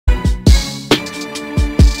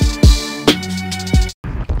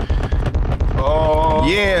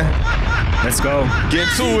Let's go. Get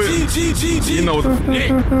to it. You know,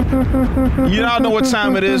 you all know what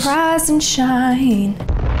time it is. Rise and shine.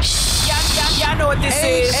 Y'all know what this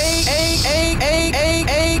is.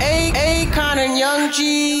 Akon and Young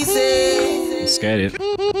Jesus. Let's get it.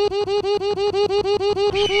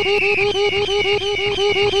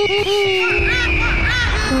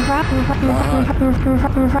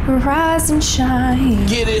 Rise and shine.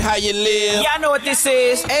 Get it how you live. Y'all know what this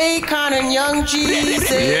is. Akon and Young Jesus.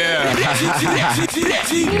 Yeah.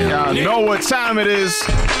 Y'all know what time it is.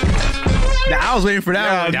 Now, I was waiting for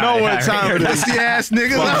that. Y'all know what time it is. Pussy ass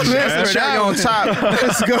niggas. I was waiting for Cherry on top.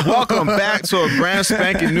 Let's go. Welcome back to a brand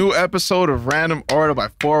spanking new episode of Random Order by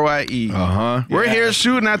 4YE. We're here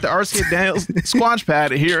shooting at the RCA Daniels Squanch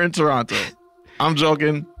Pad here in Toronto. I'm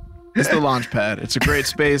joking. It's the launch pad. It's a great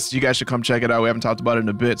space. You guys should come check it out. We haven't talked about it in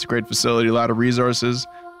a bit. It's a great facility, a lot of resources,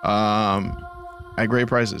 at great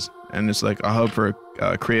prices. And it's like a hub for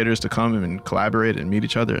creators to come and collaborate and meet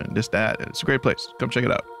each other and this, that. It's a great place. Come check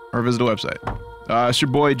it out or visit the website. It's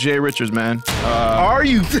your boy Jay Richards, man. Are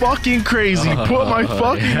you fucking crazy? Put my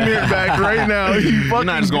fucking mint back right now. You fucking, I'm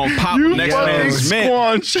not just gonna pop the next man's mint.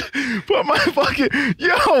 Squanch. Put my fucking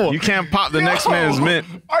yo. You can't pop the next man's mint.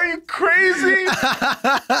 Are you crazy?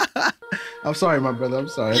 I'm sorry, my brother. I'm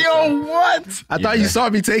sorry. Yo, what? I thought you saw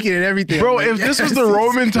me taking it and everything. Bro, if this was the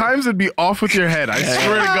Roman times, it'd be off with your head. I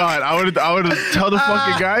swear to God. I would tell the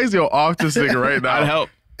fucking guys, yo, off this nigga right now. I'd help.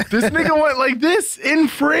 This nigga went like this in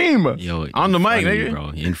frame. Yo, on the mic, nigga. You, bro.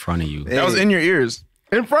 In front of you. That was in your ears.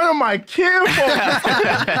 In front of my kinfolk.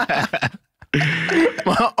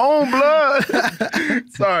 My own blood.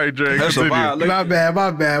 Sorry, Drake. That's a vibe. My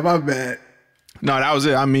bad. No, that was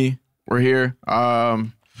it. I'm me. We're here. Wow.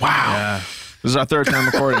 Yeah. This is our third time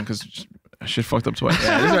recording because shit fucked up twice.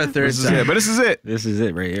 Yeah, this is our third time. But this is it. This is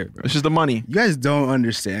it right here, bro. It's just the money. You guys don't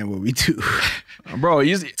understand what we do. Bro,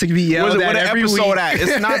 To be yelled at what an every episode week. at?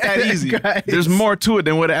 It's not that easy. Guys. There's more to it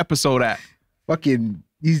than what an episode at. Fucking,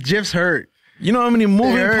 these gifs hurt. You know how many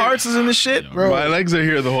moving parts is in this shit? Bro, my legs are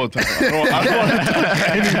here the whole time. I don't want to touch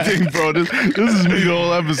anything, bro. This is me the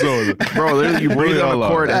whole episode. Bro, you breathe on the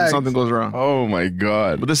cord and Facts. something goes wrong. Oh my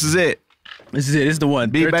God. But this is it. This is it. This is the one.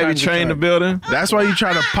 Big Third Baby time's the Trey in the charm. building. That's why you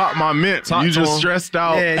try to pop my mint. Talk You to just him. stressed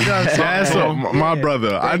out. Yeah, you know what I'm saying? That's what, my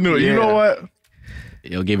brother. I knew it. You know what?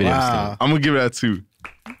 Yo, give it Wow. I'm going to give it that 2.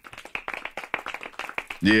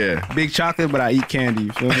 Yeah. Big chocolate, but I eat candy.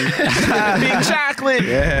 You feel me? Big chocolate.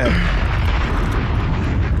 Yeah.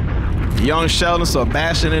 Young Sheldon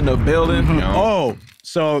Sebastian in the building. Oh,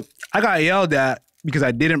 so I got yelled at because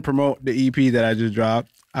I didn't promote the EP that I just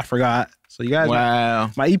dropped. I forgot. So you guys, Wow.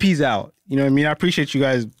 my EP's out. You know what I mean? I appreciate you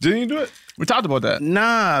guys. Didn't you do it? We talked about that.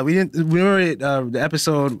 Nah, we didn't. We were the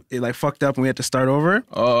episode, it like fucked up and we had to start over.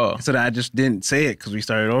 Oh. So that I just didn't say it because we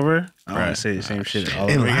started over. I don't want to say the same shit all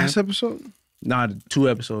In over last again. episode? Nah, 2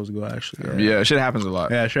 episodes ago, actually. Yeah, shit happens a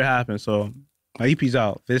lot. Yeah, sure happened. So my EP's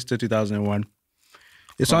out. Vista 2001.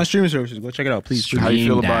 It's on streaming services. Go check it out, please. How you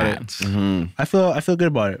feel about it? I feel good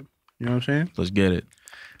about it. You know what I'm saying? Let's get it.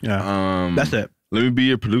 Yeah. That's it. Let me be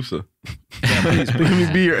your producer. Yeah, please. Let me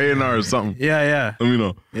be your A&R or something. Yeah. Let me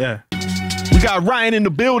know. Yeah. We got Ryan in the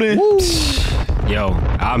building. Yo,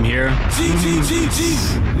 I'm here.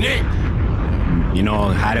 You know,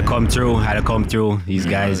 had to come through. These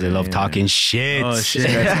guys, they love talking shit. Oh, shit.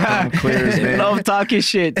 They love talking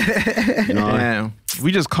shit. You know, Man,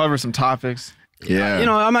 we just covered some topics. Yeah. You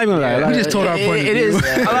know, I'm not even gonna lie. We just told our point of It view.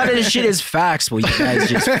 is a lot of this shit is facts, but you guys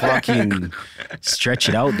just fucking stretch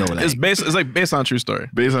it out though. Like, It's like based on a true story.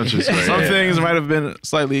 Based on true story. Some yeah. things might have been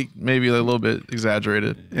slightly, maybe a little bit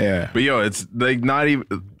exaggerated. Yeah. But yo, it's like not even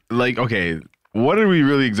like, okay, what did we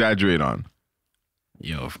really exaggerate on?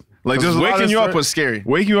 yo, Like Just there's a lot waking of you up stuff- was scary.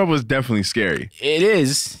 Waking you up was definitely scary. it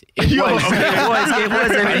is. It Yo, was. okay. It was.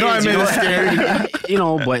 I know I made it scary. You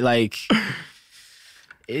know, but like.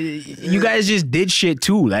 You guys just did shit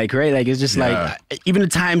too, like, right? Like, it's just like, even the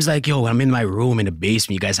times like, yo, I'm in my room in the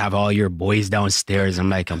basement, you guys have all your boys downstairs. I'm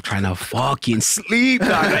like, I'm trying to fucking sleep.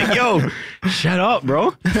 Dog. Like, yo, shut up,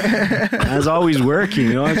 bro. I was always working,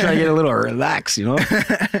 you know? I'm trying to get a little relaxed, you know?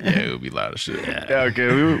 Yeah, it would be loud as shit. Yeah, okay,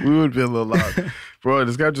 we would be a little loud. Bro,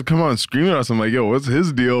 this guy just come on screaming at us. I'm like, yo, what's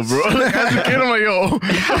his deal, bro? Like, as a kid, I'm like, yo, what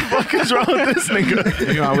the fuck is wrong with this nigga?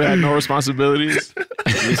 You know, we had no responsibilities.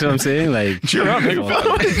 You see what I'm saying? Like, Cheer up,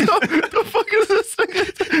 nigga. The fuck is this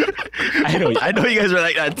nigga? I know you guys are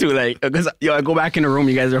like that too. Like, because yo, I go back in the room,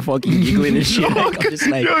 you guys are fucking giggling and shit. Like, I'm just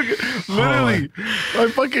like, Yo, literally, my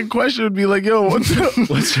fucking question would be like, yo, what's up?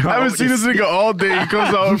 What's wrong I haven't with seen this nigga all day. He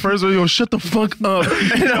comes out first, yo, shut the fuck up.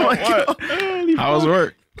 And I'm like, yo, How was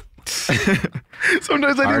work?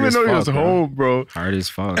 Sometimes I Hard didn't as even know he was fuck, bro. home, bro. Hard as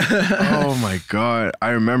fuck. Oh my God. I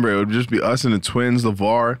remember it would just be us and the twins,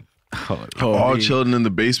 LeVar, all chilling in the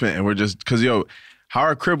basement. And we're just, because, yo, how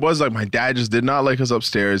our crib was, like, my dad just did not like us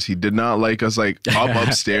upstairs. He did not like us, like,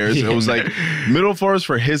 upstairs. It was like middle floors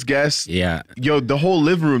for his guests. Yeah. Yo, the whole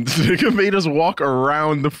living room, this nigga made us walk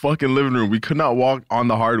around the fucking living room. We could not walk on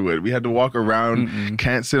the hardwood. We had to walk around,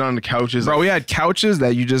 can't sit on the couches. Bro, we had couches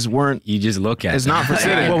that you just weren't. You just look at It's them. not for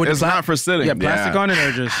sitting. It's not for sitting. Yeah, plastic on it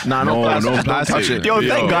or just Nah, no plastic. No plastic. Touch it. Yo,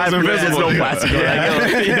 thank God it's there's no plastic.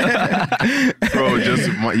 Bro,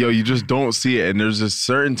 you just don't see it. And there's just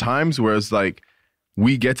certain times where it's like,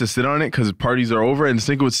 we get to sit on it because parties are over, and this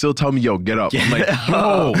nigga would still tell me, yo, get up. I'm like,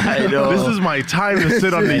 yo, I know. this is my time to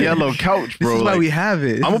sit on the yellow couch, bro. This is why Like, we have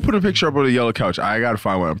it. I'm gonna put a picture up of the yellow couch. I gotta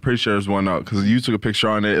find one. I'm pretty sure there's one out because you took a picture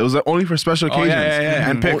on it. It was only for special occasions. yeah.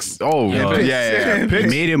 And pics. Oh, Yo. yeah. It Pics.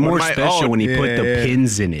 made it more With my- special when he put the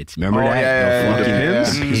pins in it. Remember that? yeah, fucking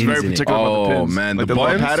pins? He was very in it. particular about the Oh, pins. man, Like the little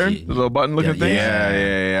buttons? pattern, the little button looking thing.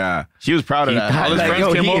 Yeah. He was proud of that. All his Like, friends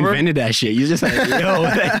yo, came he over. invented that shit. You just like, yo,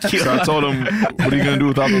 thank you. So I told him, what are you going to do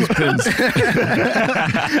without those pins?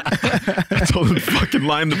 I told him to fucking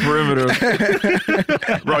line the perimeter.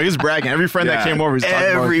 Bro, he was bragging. Every friend that came over, he's talking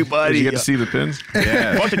Everybody. about, did you get to see the pins?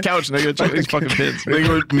 Yeah. Fuck the couch, nigga. Check these fucking pins. They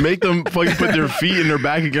would make them fucking put their feet and their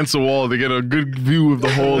back against the wall to get a good view of the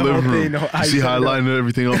whole living room. thing, See how I lined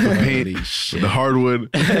everything up, the paint, Holy shit. the hardwood.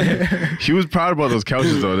 He was proud about those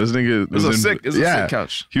couches though. This nigga It was a sick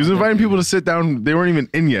couch. He was inviting people to sit down. They weren't even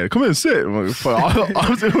in yet. Come in and sit. I'm like, fuck,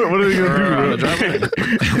 what are they gonna do,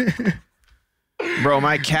 bro? Bro,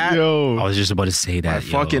 my cat. I Yo, was just about to say that.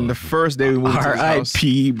 Fucking the first day we moved to this house,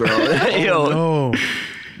 R.I.P. bro. Yo, no.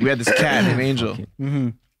 we had this cat named Angel.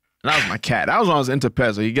 And that was my cat. That was when I was into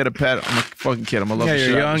pets. So you get a pet, I'm a fucking kid. I'm gonna love Yeah, the shit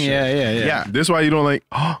you're out of young. the shit. Yeah. this why you don't like.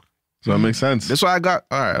 Oh, so that makes sense. That's why I got.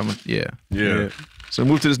 All right, yeah. So I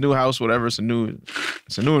moved to this new house, whatever. It's a new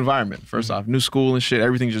environment. First off, new school and shit.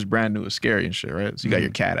 Everything's just brand new. It's scary and shit, right? So you got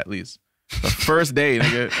your cat at least. The first day,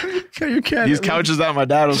 nigga. Got your cat. These couches that my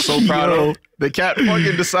dad was so proud of. The cat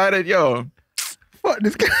fucking decided, yo, Fuck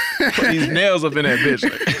this guy. put these nails up in that bitch.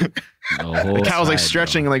 The cat was like side,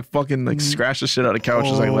 stretching and like fucking like scratched the shit out of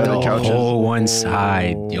couches, like leather bro. couches. The whole one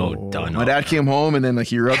side, yo, done. My dad came home and then like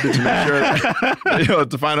he rubbed it to make sure,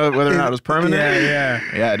 to find out whether or not it was permanent.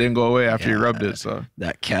 Yeah, it didn't go away after he rubbed it. So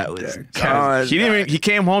That cat was. he didn't even, he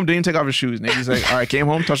came home, didn't take off his shoes. Nigga, he's like, all right, came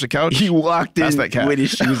home, touched the couch. He walked in That's that cat. with his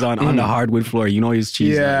shoes on the hardwood floor. You know he's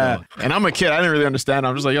cheesy. Yeah. And I'm a kid. I didn't really understand.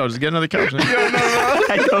 I'm just like, yo, just get another couch.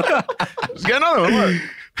 Nigga. Just get another one. Look.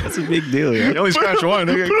 That's a big deal, yo. You only scratch one,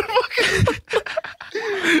 nigga.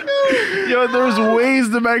 Yo, there's ways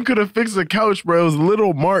the man could have fixed the couch, bro. It was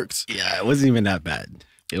little marks. Yeah, it wasn't even that bad.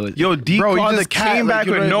 It was. Yo, deep Bro, he clawed just came back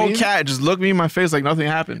with no cat. Just looked me in my face like nothing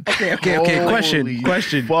happened. Okay. Holy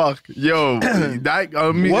Question. Fuck. Yo, that,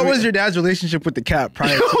 What was your dad's relationship with the cat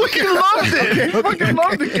prior to? fucking loved it. Fucking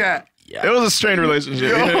loved the cat. It was a strained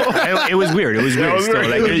relationship. It was weird. It was weird. was Still.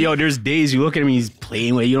 weird. Like, yo, there's days you look at him, he's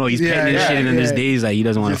playing with, he's petting and shit, and then there's days like he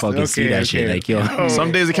doesn't want to fucking see that shit. Like, yo,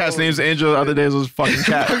 Some days the cat's name's Angel, other days it was fucking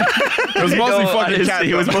cat. It was mostly fucking cat.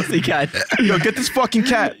 It was mostly cat. Yo, get this fucking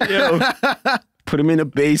cat. Yo. Put him in the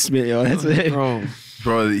basement, yo. That's it.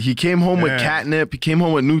 Bro, he came home with catnip. He came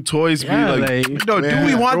home with new toys. Yeah, We like- No, do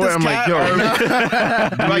we want this I'm cat? like, yo,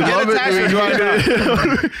 Do I get attached or do I not?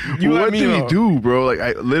 You what let me did know. he do, bro? Like,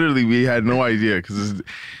 we had no idea because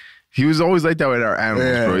he was always like that with our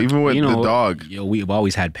animals, bro. Even with the dog. Yo, we've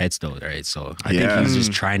always had pets though, right? So I Yeah. think he's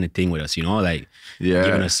just trying to thing with us, like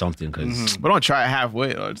giving us something because But don't try it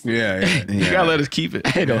halfway. Though. You gotta let us keep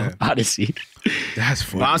it. I know, honestly. That's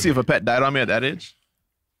But honestly, if a pet died on me at that age,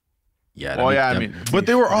 Yeah. But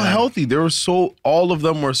they were all healthy. They were all of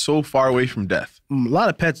them were so far away from death. A lot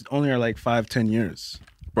of pets only are like 5-10 years.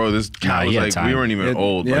 Bro, this cat he was had like, time. we weren't even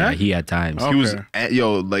old. Yeah? Like, he had times. he was, Okay.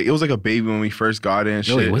 like, it was like a baby when we first got in.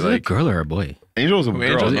 Yo, Shit, was it a like, girl or a boy? Angel was a girl.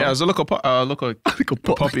 Angel, no? yeah, it was a little puppy. Like a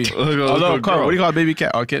little Cub. girl. What do you call a baby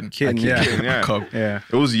cat? Oh, kitten. Yeah. Cub. Yeah.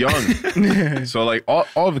 It was young. So like all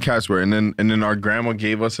of the cats were, and then our grandma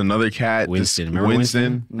gave us another cat. Winston. this Remember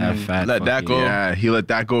Winston? Winston? That fat. Let that fucking- go. Yeah, he let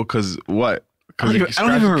that go because what? I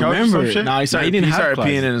don't even remember. Nah, he started didn't have peeing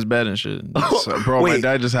closet. in his bed and shit. So, bro, my Wait.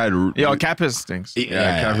 dad just had Yo, cat piss stinks.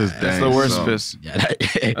 cat piss That's the worst so. piss. Yeah,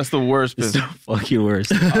 that, That's the worst it's piss. the fucking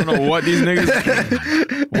worst. I don't know what these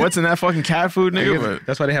niggas. What's in that fucking cat food, nigga?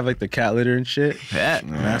 That's why they have like the cat litter and shit. But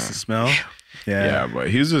That's the smell. Yeah, but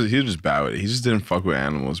he was just bad with it. He just didn't fuck with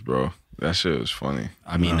animals, bro. That shit was funny.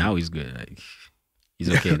 I mean, now he's good. Like, he's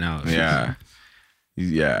okay now. Yeah.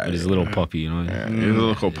 Yeah. But he's a little puppy, Yeah, he's a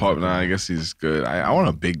little pup now. I guess he's good. I want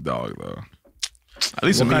a big dog though. At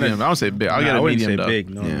least a medium. I don't say big. I'll get a wouldn't medium. say Though. big.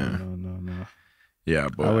 No, Yeah. no. Yeah,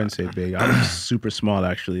 but I wouldn't say big. I'm super small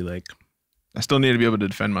actually. Like, I still need to be able to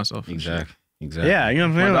defend myself. Exactly. yeah, you know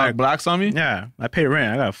what I'm saying? Like, blacks on me. yeah, I pay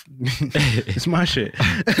rent. I got. It's my shit.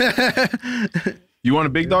 you want a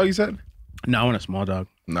big dog? You said. No, I want a small dog.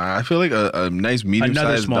 Nah, I feel like a nice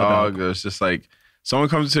medium-sized small dog. dog. It's just like someone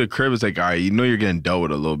comes into the crib. It's like, all right, you know, you're getting dealt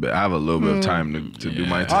with a little bit. I have a little bit of time to do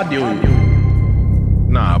my I'll thing. deal with you.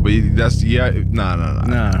 Nah, but that's nah.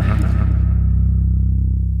 Nah.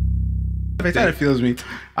 If it feels me.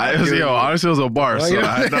 Honestly, it was a bar. So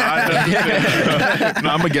yeah. no,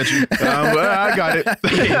 I'm gonna get you. I got it.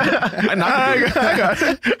 I got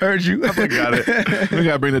it. Heard you. I got it. We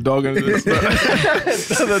gotta bring the dog into this.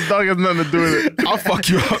 The dog has nothing to do with it. I'll fuck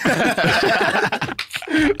you up.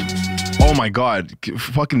 Oh my God.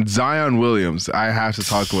 Fucking Zion Williams. I have to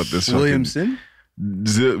talk about this. Williamson?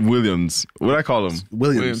 Williams. What I call him?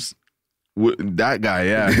 Williams. That guy,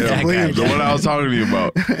 yeah. That guy. The one I was talking to you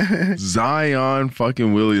about. Zion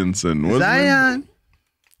fucking Williamson. What's his name? Zion.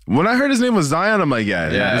 When I heard his name was Zion, I'm like,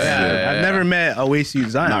 this is it. I've never met a waist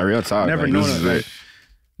Zion. Not real talk. Never like, known This is it. it.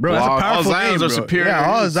 Bro, that's a All powerful Zions name, are bro. superior. Yeah,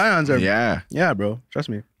 all Zions are. Yeah. Yeah, bro. Trust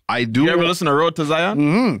me. I do. You ever listen to Road to Zion?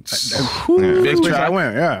 Mm-hmm. Big Place track. I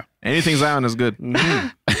went, yeah. Anything Zion is good.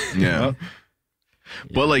 Yeah.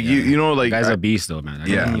 But like you know, like Guy's a beast though, man.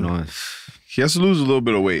 Yeah. You know. he has to lose a little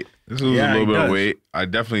bit of weight. He has to lose Yeah, a little he bit of does. weight. I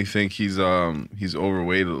definitely think he's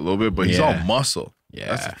overweight a little bit, but he's all Yeah. muscle. Yeah.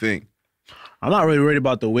 That's the thing. I'm not really worried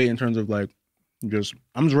about the weight in terms of like, I'm just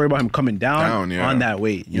worried about him coming down yeah. on that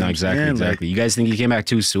weight. You know No, what I'm exactly, saying? exactly. You guys think he came back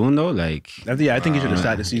too soon though? Like, Like, I think he should have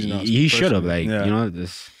started the season out. he should have. personally. Like, Yeah. you know,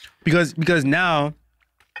 this because now,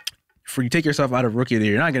 for you take yourself out of rookie of the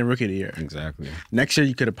year, you're not getting rookie of the year. exactly, Next year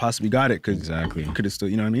you could have possibly got it because exactly. you could have still,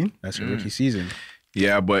 you know what I mean? That's your rookie season.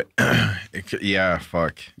 Yeah, but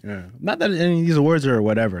fuck. Yeah. Not that any of these awards are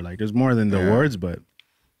whatever. Like, there's more than the awards, but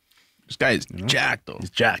This guy is jacked though. it's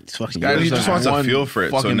jacked. It's fucking guy good. He just just wants to one feel for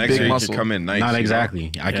it. So fucking next big year he muscle. can come in nice. Not you know?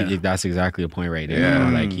 exactly. I could. That's exactly the point right there. Yeah.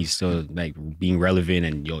 You know, like he's still like being relevant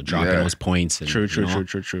and dropping Yeah. those points. And, True. you know,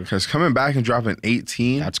 Because coming back and dropping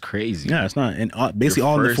 18. That's crazy. Yeah, it's not. And basically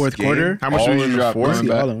all in the first fourth game, quarter. How much all did you in the drop fourth. coming Basically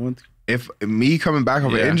back? all in one. If me coming back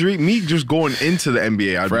off an Yeah. injury, me just going into the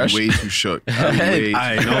NBA, I'd Fresh. be way too shook. I'd be way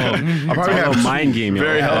I too- know. I'll probably It's all have a mind game, yo.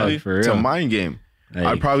 very Yeah, healthy. for It's a real. mind game. Like-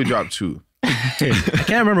 I'd probably drop 2. I can't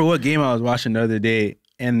remember what game I was watching the other day,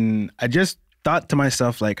 and I just thought to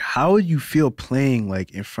myself, like, how would you feel playing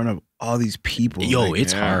like in front of all these people? Yo, Like,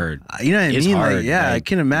 it's hard. you know what I it's mean? hard, Like, yeah, I like-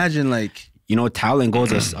 can imagine like. You know, talent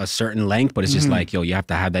goes a certain length, but it's just like, yo, you have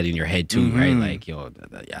to have that in your head too, right? Like, yo,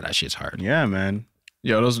 that shit's hard. Yeah, man.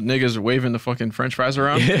 Yo, those niggas are waving the fucking French fries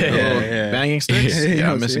around. The little yeah. banging sticks. You know Yeah, what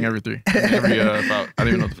I'm I'm missing saying? every three. I don't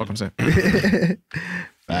even know what the fuck I'm saying.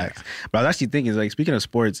 Facts. But I was actually thinking, like, speaking of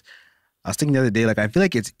sports, I was thinking the other day, like, I feel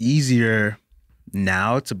like it's easier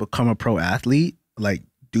now to become a pro athlete, like,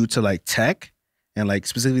 due to like tech and like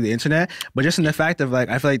specifically the internet. But just in the fact of like,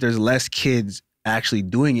 I feel like there's less kids actually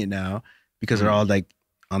doing it now because they're all like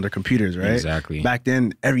on their computers, right? Exactly. Back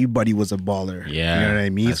then, everybody was a baller. Yeah, You know what I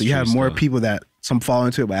mean? that's So you have true more still. people that some fall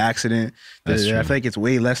into it by accident. That's I true. feel like it's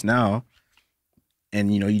way less now.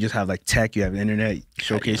 And, you know, you just have like tech, you have internet, you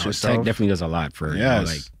showcase You know, yourself. Tech definitely does a lot for, you know, Yes.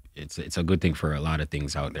 like, it's a good thing for a lot of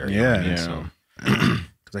things out there. You know what I mean? Yeah. So,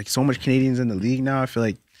 Cause like so much Canadians in the league now. I feel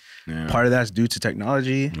like part of that's due to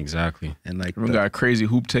technology exactly. and like We got crazy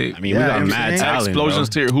hoop tape. I mean, Yeah, we got I'm mad saying? talent, explosions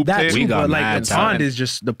bro. to your hoop that tape. too, We got but like mad the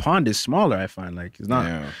talent. pond is smaller. I find like it's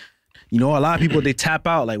not. You know, a lot of people they tap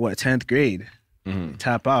out like what 10th grade,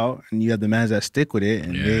 tap out, and you have the mans that stick with it,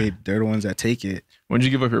 and they're the ones that take it. When did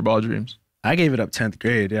you give up your ball dreams? I gave it up 10th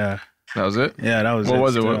grade. Yeah, That was it? yeah, that was. What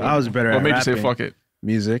was it? still. What, I was better. What at made you say rapping. fuck it?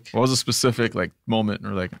 Music? What was a specific like moment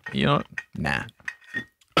or like, you know what? Nah.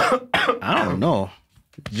 I don't know.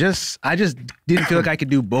 I just didn't feel like I could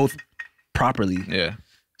do both properly. Yeah.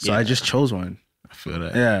 So I just chose one. I feel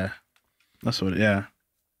that. Yeah, that's what. Yeah.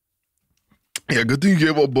 Yeah, good thing you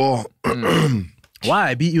gave up ball. Why?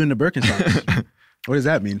 I beat you in the Birkenstocks. What does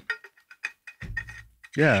that mean?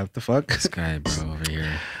 Yeah, what the fuck? This guy, bro, over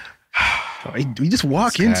here. We just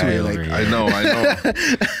walk This into guy it. over Like here. I know.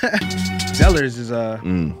 Zellers is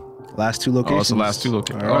last two locations. Oh, it's the last two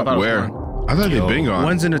locations. All right. Oh, I thought it was Where? one. I thought they'd Yo, been gone.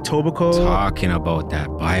 One's in Etobicoke. Talking about that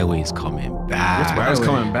byway's coming back. Byway's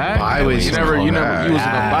coming back. Byway's You never. coming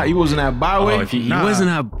back. You wasn't at Byway. Oh, if you Nah. wasn't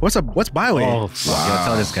a What's Byway? oh fuck, yo,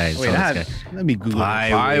 tell this guy. Wait, Tell this guy. let me Google it.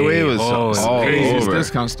 Byway was Oh, it's all crazy. It's over.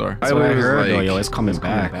 discount store. That's what I Byway was heard, though, like- yo. It's coming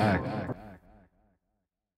back.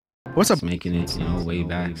 What's up? It's making it, you know, way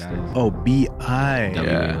back. Still. Oh, BI.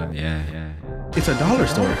 Yeah. Yeah. It's a dollar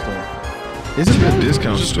store. Is this real?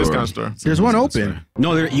 Discount Just store. discount store. There's one open.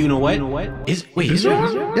 No, there. You know what? Is there?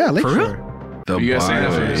 Yeah, For Lakeshore. real? The You guys saying that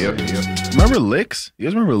Bio. first? Yep. Remember Licks? You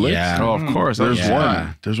guys remember Licks? Yeah. Oh, of course. There's Yeah.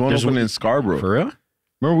 one. There's one open in Scarborough. For real?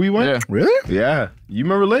 Remember we went? Yeah. Really? Yeah. You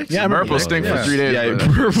remember Licks? Yeah, I remember Purple stink for Yeah. 3 days. Yeah, bro.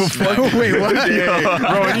 purple fuck. Wait, what?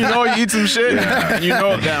 Bro, when you know you eat some shit, and you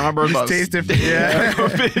know, damn, my bird's about to Taste different. Yeah.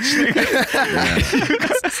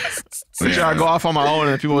 I try to go off on my own,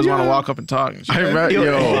 and people always want to walk up and talk. And shit. I remember,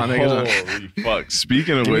 niggas. holy fuck.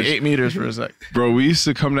 Speaking of Give me which, 8 meters for a sec. bro, we used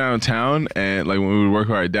to come downtown and like when we would work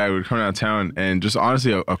with our dad, we'd come downtown and just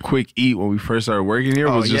honestly a quick eat when we first started working here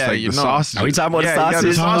was just yeah, like you the know. sausage. Are we talking about Yeah, the you got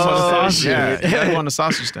the sausage? sausage. Oh, Yeah, shit. you gotta go on the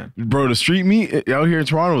sausage stand. Bro, the street meat out here in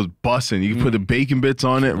Toronto was busting. You can put the bacon bits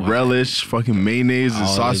on it, relish, fucking mayonnaise, the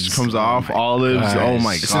sausage Olives. comes off, olives. gosh. Oh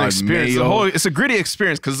my It's god, an experience. mayo. It's a gritty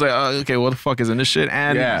experience because like, okay, what the fuck is in this shit?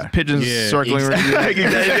 And pigeons circling around.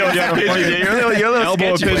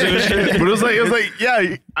 Elbow pigeon and shit. But it was like,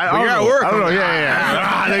 yeah. I don't you're at know. work. I don't know.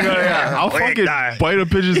 Yeah. I'll fucking bite a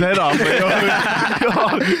pigeon's head off. Like,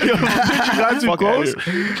 yo, pigeon got too close.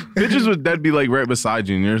 Pigeons would dead be like right beside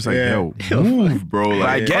you, and you're just like, yo, move, bro.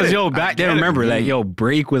 Like, Yo, back then, remember, like, yo,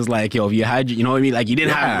 break was like, yo, if you had, you know what I mean? Like, you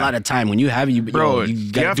didn't have a lot of time. When you have it, you, Bro,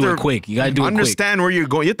 you gotta do it quick. You gotta do it quick. Understand where you're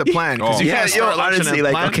going. You have to plan. Because you can't start lunch and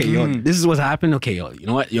then plan. okay, yo, this is what's happened. Okay, yo, you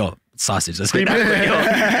know what? Yo, sausage. Let's get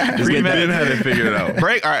that. Yo, we didn't have it figured out.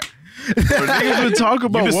 Break. All right. Niggas would talk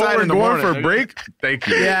about decide what we're in the going morning, for nigga. break. Thank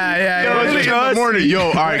you. Yeah. Yo, it's like in the morning. Yo,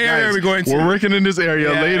 all right, area guys. are we going to? We're working in this area.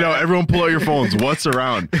 Lay it out. Everyone pull out your phones. What's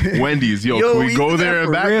around? Wendy's. Yo, can we go there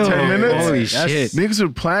and back 10 minutes? Holy shit. Niggas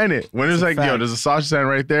would plan it. When it's like, yo, there's a sausage stand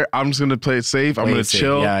right there. I'm just going to play it safe. I'm going to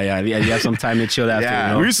chill. Yeah. You have some time to chill after. Yeah.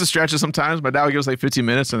 You know? We used to stretch it sometimes. My dad would give us like 15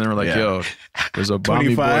 minutes, and then we're like, yo, there's a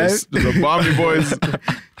Bomby 25? Boys. There's a Bomby Boys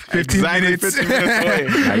 15 minutes away.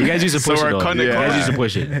 Nah, you guys used to push So it. we're though. cutting You it guys close. used to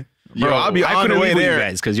push it. Yo, I'll be I on the couldn't way leave with you there.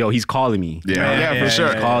 guys because yo, he's calling me. Yeah. Yeah, for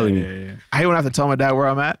sure. Calling me. I hate when I have to tell my dad where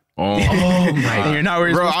I'm at. Oh, And you're not where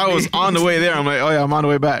you're Bro, supposed I to was be. on the way there. I'm like, oh yeah, I'm on the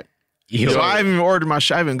way back. Yo, So I haven't even ordered my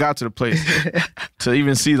shit. I haven't got to the place to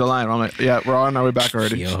even see the line. I'm like, yeah, we're on our way back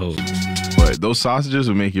already. yo, but those sausages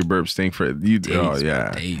would make your burp stink for you. Oh, days,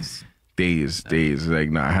 yeah. days. Days.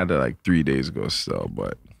 Like, nah, I had that like 3 days ago still,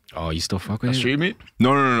 but. Oh, you still fuck with it? Street meat?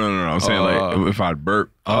 No. I'm saying like if I'd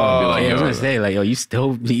burp, I'd be like, I was yo, gonna say like, yo, you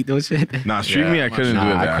still eat those shit? nah, street meat, I couldn't do it.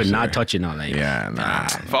 I could actually. not touch it now. Like, Yeah, nah.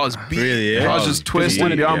 If I was beat, Really, if I was just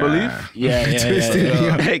twisted beyond belief,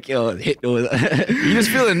 yeah. Like, yo, hit those. you just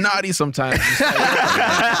feeling naughty sometimes.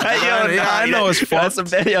 I know it's false.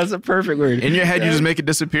 That's a perfect word. In your head, you just make it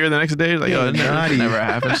disappear the next day. Like, yo, it never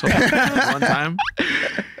happened. So one time.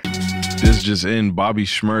 This just in, Bobby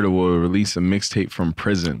Shmurda will release a mixtape from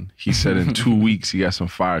prison. He said in 2 weeks he got some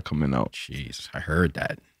fire coming out. Jeez, I heard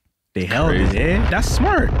that. They held it, eh? That's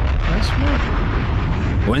smart.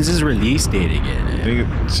 When's his release date again? I think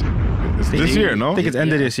it's this year, no? I think it's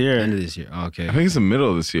end of this year. End of this year. Oh, okay. I think it's the middle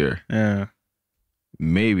of this year. Yeah.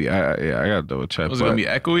 Maybe. I gotta double check. Was it going to be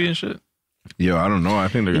echoey and shit? Yo, I don't know. I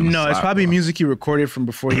think they're gonna. No, it's slap, probably bro. music you recorded from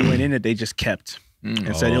before you went in that they just kept.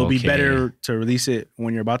 And said it'll be Okay. better to release it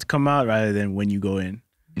when you're about to come out rather than when you go in.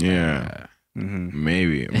 Yeah,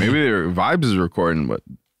 maybe their Vibes is recording, but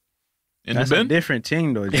In That's the a bin? different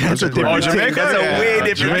thing, though. That's a different thing. That's a way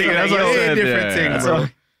different Jamaica, thing. that's what I Way said, different yeah. thing, That's bro.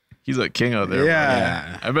 He's a king out there.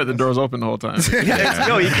 Yeah. Bro. I bet the door's open the whole time.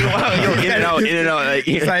 Yo, you can yo, in and out. Like,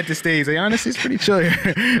 Side to stage. Like, honestly, it's pretty chill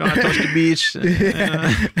here. You want to touch the beach?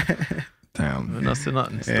 damn.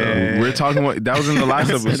 Nothing. Still. We're talking about that was in the last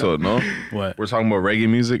episode, no? What? We're talking about reggae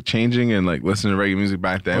music changing and like listening to reggae music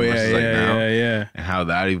back then versus like now. yeah. And how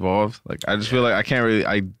that evolved. Like I just feel like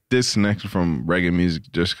I disconnected from reggae music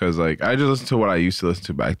just because like I just listened to what I used to listen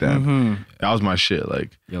to back then. That was my shit.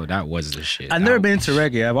 Like yo, that was the shit. I've never been into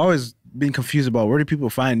reggae. I've always been confused about where do people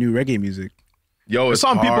find new reggae music. yo, it's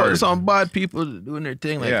Some people, hard. some bad people doing their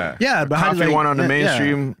thing. Like, Yeah. Yeah, but how do Coffee you one on the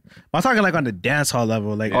mainstream. I'm talking like on the dance hall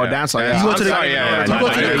level. Like, Oh, dance hall. Yeah. you go to the, sorry, yeah, you go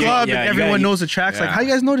to the yeah, club yeah, and you everyone gotta- knows the tracks. Like, yeah. how you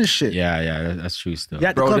guys know this shit? Yeah, that's true still.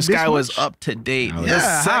 Yeah, Bro, this guy was up to date. Yeah,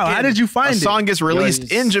 The how did you find a it? song gets released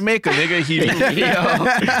it's- in Jamaica, nigga? He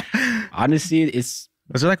Honestly, it's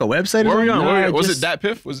Was there like a website? Where or were you something? on? Nah, Was just- it that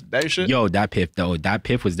Piff? Was that your shit? yo, that Piff though. That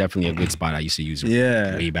Piff was definitely a good spot I used to use.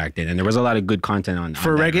 Yeah. way back then, and there was a lot of good content on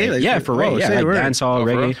For that, reggae? right? Like, yeah, for oh, reggae, yeah, say like word. dancehall Oh,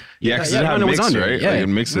 for reggae. real? Yeah, because yeah, it had no, it was mix, on there. right? Yeah. Like it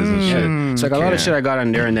mixes and shit. So like a lot of Yeah. shit I got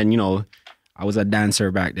on there, and then I was a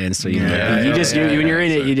dancer back then, so you know, Yeah, you just when you're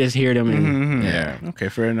in it, you just hear them. And, Yeah. Okay,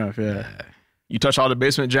 fair enough. Yeah. You touch all the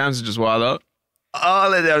basement jams and just wild out.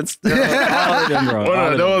 All of them. All of them, bro. One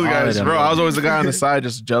All of those guys, them, bro. I was always the guy on the side,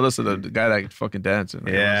 just jealous of the guy that could fucking dance and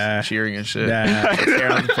cheering and shit.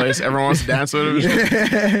 Tearing up the place. Everyone wants to dance with him. And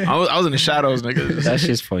shit. I was in the shadows, nigga. That's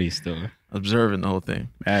just funny still. Observing the whole thing.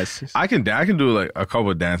 I can do like a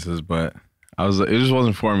couple of dances, but it just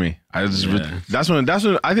wasn't for me. That's when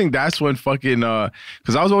I think that's when fucking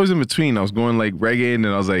because I was always in between. I was going like reggae and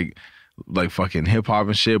then I was like fucking hip hop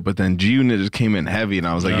and shit. But then G Unit just came in heavy and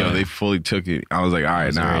I was like, yo, they fully took it. I was like, all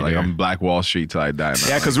right, now like I'm Black Wall Street till I die.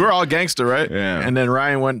 Yeah, because we're all gangster, right? Yeah. And then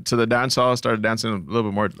Ryan went to the dance hall, started dancing a little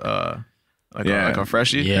bit more like a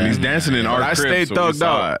freshie. Yeah. And he's dancing in our crib. I stayed thugged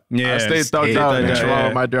out. Yeah, I stayed thugged out and Trey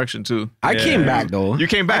went my direction too. I came back though. You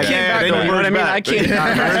came back. I came back though. You know what I mean? I came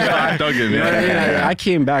back. I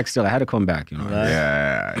came back still. I had to come back. You know?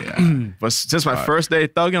 Yeah. But since my first day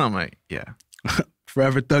thugging, I'm like, yeah.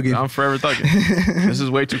 Forever thugging. I'm forever thugging. This is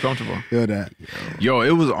way too comfortable. Feel that. Yo,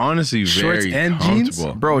 it was honestly Shorts very and comfortable.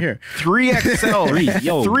 jeans? Bro, Here.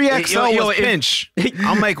 3XL. 3XL was pinch.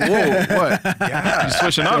 I'm like, whoa, what? Yeah, you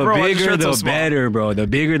switching up, bro. The bigger, the better, bro. The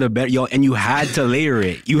bigger, the better. Yo, and you had to layer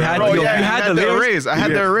it. You had to layer it. I had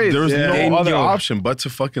to raise. There was no other Yo. option but to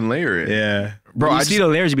fucking layer it. Yeah. Bro, I see the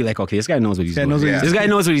layers, you be like, okay, this guy knows what he's doing. This guy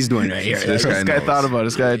knows what he's doing right here. This guy thought about it.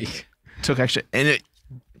 This guy took action. And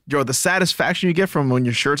the satisfaction you get from when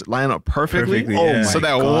your shirts line up perfectly. So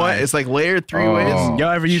that one, it's like layered 3 ways. Y'all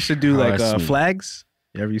ever used to do like that's flags?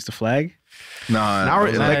 You ever used to flag? Nah, Now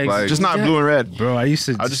like just not blue and red. Bro, I used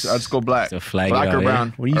to. I just go black. The flag Black out or there.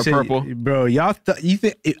 brown. When you or say purple. bro, y'all, you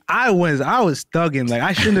think I was thugging. Like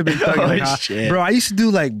I shouldn't have been thugging. Like, shit. bro, I used to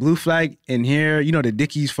do like blue flag in here. You know the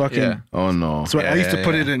Dickies fucking. Yeah. Oh no. So I used to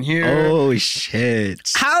put it in here. Oh, shit.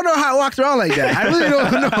 I don't know how I walked around like that. I really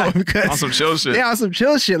don't know because On some chill shit. Yeah, on some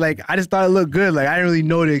chill shit. Like I just thought it looked good. Like I didn't really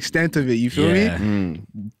know the extent of it. You feel Yeah. me?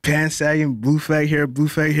 Pants sagging, blue flag here,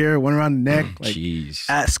 one around the neck. Like Jeez.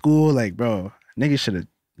 at school, like bro, niggas should have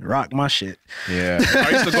rocked my shit. Yeah. I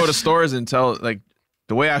used to go to stores and tell like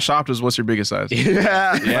the way I shopped was what's your biggest size?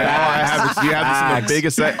 Yeah. You have this in the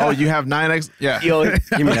biggest size. Oh, you have 9X? Yeah. Yo, give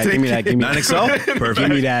me that. 9XL? Perfect. Give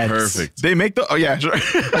me that. Perfect. They make sure.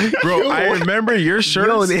 Bro, I remember your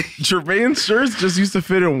shirts, Trevayne's shirts just used to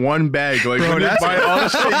fit in one bag. Like, bro, that's buy all the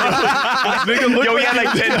shit. Yo, we had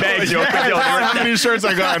like 10 bags, yo. How many shirts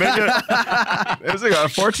I got? This nigga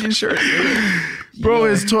got 14 shirts. Bro,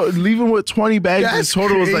 leaving with 20 bags, his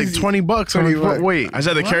total was like $20. I'm like, wait. I just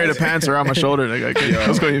had to carry the pants around my shoulder. Nigga,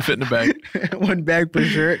 let's go even fit in the bag. One bag per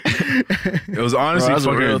shirt. It was honestly Bro, that's a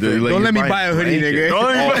fucking real thing. like, Don't let me buy a hoodie, nigga. Don't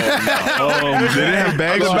let me They didn't have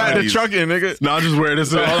bags. Go back to hoodies. trucking, nigga. No, I'll just wear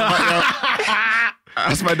this.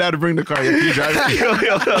 Ask my dad to bring the car. You drive it.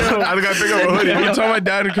 I gotta pick up a hoodie. You tell my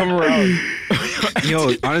dad to come around.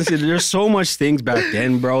 Yo, honestly, there's so much things back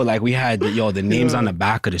then, bro. Like we had the names on the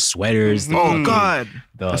back of the sweaters. Oh God.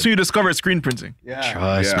 That's when you discovered screen printing.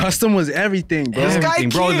 Trust me. Custom was everything, bro. Everything,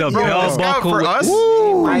 bro. The belt buckle. For us,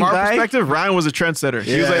 from our perspective, Ryan was a trendsetter.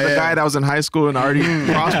 He was like the guy that was in high school and already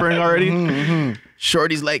prospering already.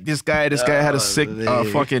 Shorty's like this guy. This guy had a sick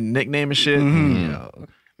fucking nickname and shit.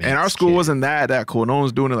 And our school wasn't that cool. No one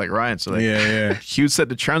was doing it like Ryan. So like, he would set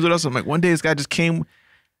the trends with us. I'm like, one day this guy just came.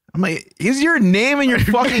 I'm like, is your name in your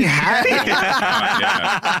fucking hat?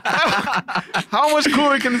 How much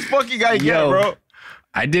cooler can this fucking guy get, bro?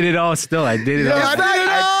 I did it all still. I did it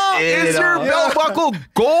all. Is your belt buckle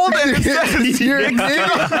gold and it says your name?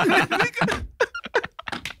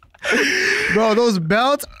 Bro, those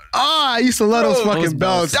belts. I used to love those fucking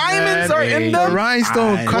belts. Diamonds are in The them.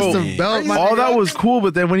 rhinestone custom belt. All that was cool,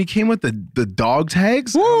 but then when he came with the dog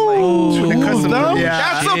tags, The custom belt.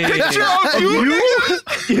 That's a picture of you.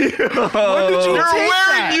 What did you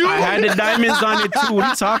wearing? You. I had the diamonds on it too. What are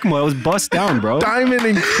you talking about? It was bust down, bro. diamond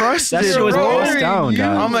encrusted. That shit was bro. bust down,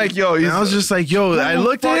 dog. I'm like, yo, And I was just like, yo, I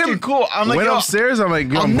looked at him. Cool. I'm like, Went yo, upstairs. I'm like,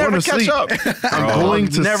 yo, I'll I'm never going to catch sleep. up. I'm going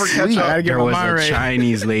to never sleep. catch up. gotta get There my was mind a right.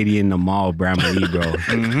 Chinese lady in the mall, Bramley, bro.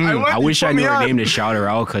 I wish I knew her name to shout her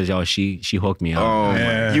out because she hooked me up. Oh,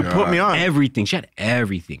 my You God. put me on. Everything. She had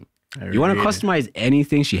everything. You want to customize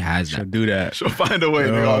anything? She has that. Do that. She'll find a way.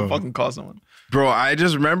 Nigga, I'll fucking call someone. Bro, I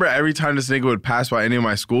just remember every time this nigga would pass by any of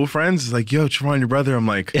my school friends, it's like, yo, Trevon, your brother. I'm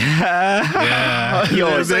like, Yo,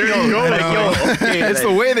 it's like, okay. It's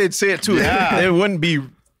the way they'd say it too.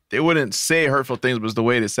 They wouldn't say hurtful things, but it's the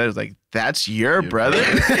way they said it. It's like, that's your brother?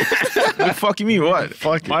 What fuck you mean? What?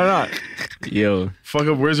 Fuck it. Why not? yo. fuck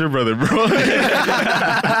up, where's your brother, bro?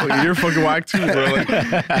 Like, you're fucking whack too, bro. Like,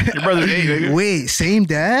 Your brother's 8, nigga. Wait, same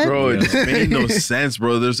dad? bro, it just made no sense,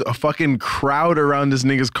 bro. There's a fucking crowd around this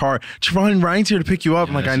nigga's car. Trevon, Ryan's here to pick you up.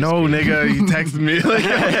 I'm like, I know, nigga. He texted me. Like,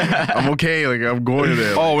 I'm okay. Like, I'm going to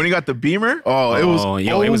there. Oh, when you got the Beamer? Oh, it was Oh,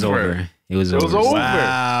 yo, over. it was over. It was It was over. over.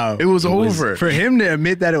 Wow. It was over. For him to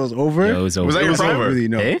admit that it was over. Yo, it was over. Was that your prime? Really,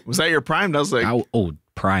 no. Eh? Was that your prime? That was like,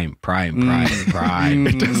 Prime.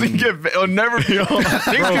 it doesn't get, it'll never be,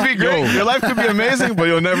 things could be great. Your life could be amazing, but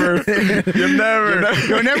you'll never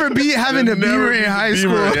be having a Beamer in high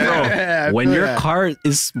school. Yeah. I When feel your that. car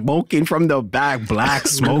is smoking from the back, black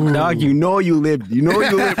smoke, dog, you know you live. Bro.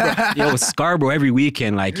 Yo, Scarborough every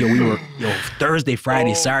weekend, like, we were, Thursday,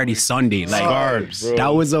 Friday, Saturday, Sunday. Like, Scarbs. that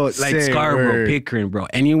was like Say Scarborough, word. Pickering, bro.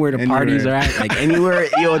 Anywhere the parties are at, like, anywhere,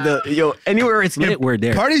 anywhere it's lit, we're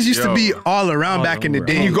there. Parties used to be all around back in the over.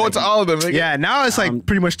 day. You go to all of them. Like, Yeah, now it's like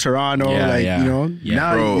pretty much Toronto. yeah, like, yeah. you know, Yeah,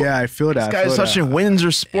 now, bro. I feel that. This guy's such a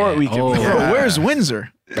Windsor sport weekend. Oh, Bro, yeah. where's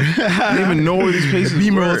Windsor? I don't even know where these places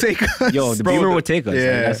Beamer were. will take us. Yo, the Bro, Beamer would take us.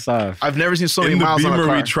 yeah. Like, that's I've never seen so many In the miles on a Beamer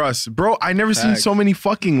car. we trust. Bro, I never seen so many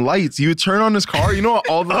fucking lights. You would turn on this car, you know what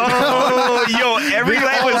all the every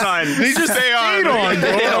light was on. They just stay on, bro.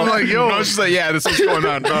 I'm like, yo. I was just like, yeah, this is going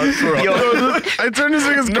on, dog. Bro. I turned this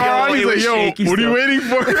nigga's car on. He's it like, was yo, shaky what are you still. waiting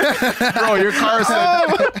for? Bro, your car said,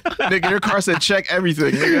 nigga, your car said check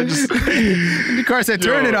everything. Nigga, just The car said,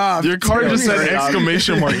 turn it off. Your car just said Turn it off.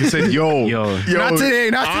 exclamation mark. It said, yo. Not today,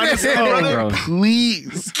 not honestly, today. brother, Bro.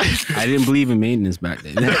 please. I didn't believe in maintenance back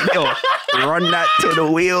then. Run that till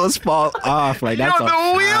the wheels fall off. Like, that's yo,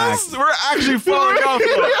 the wheels were actually falling off.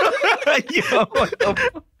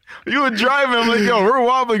 Bro. You were driving. I'm like, yo, we're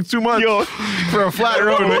wobbling too much for a flat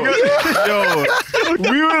road. Nigga.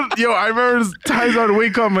 I remember times I would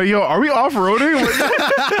wake up, I'm like, yo, are we off roading?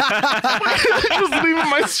 Just leaving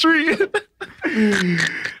my street.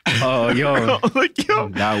 Oh, yo. Like, yo.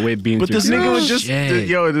 That whip being But this nigga was just, Shit.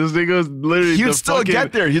 This nigga was literally he'd the still fucking,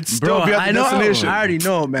 get there. He'd still be at the I know. destination. I already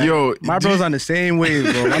know, man. Yo, my bro's on the same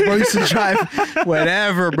wave, bro. My bro used to drive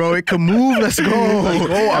whatever, bro. It can move. Let's go.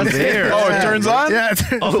 I'm there. Oh, it turns on? Yeah.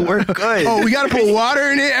 Oh, we're good. Oh, we gotta put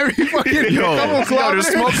water in it every fucking couple Yo, kilometers. there's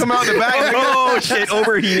smoke come out the back. Oh, shit.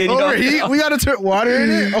 Overheated. Overheat. We gotta turn water in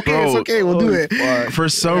it. Okay, Bro. it's okay. We'll do it. For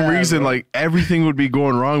some reason, like everything would be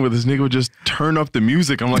going wrong with this nigga would just turn up the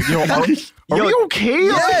music. I'm like, yo, are we okay?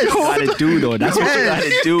 Yes. You gotta do, though. That's what you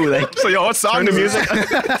gotta do. Like, So, yo, what song the music?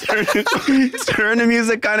 turn the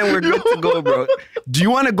music on and we're good to go, bro. Do you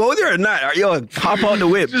want to go there or not? Yo, pop out the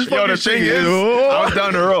whip. Yo, the thing is, I was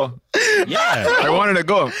down the road. Yeah. I wanted to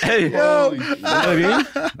go. Hey, you know what I mean?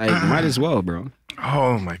 Like, might as well, bro.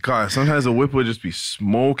 Oh my god! Sometimes the whip would just be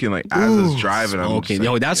smoking like as it's driving. I'm Okay, just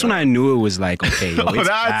yo, like, that's when I knew it was like, okay, yo, it's that's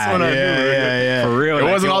bad. when I knew. Yeah. For real, It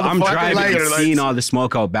like, wasn't yo, all the I'm fucking driving lights. and seeing all the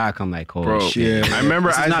smoke out back. I'm like, oh Bro, shit. I remember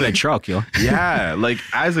This is as not a- a truck, yo. Yeah, like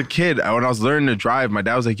as a kid, when I was learning to drive, my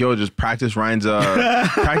dad was like, "Yo, just practice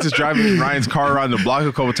driving Ryan's car around the block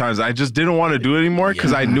a couple times." I just didn't want to do it anymore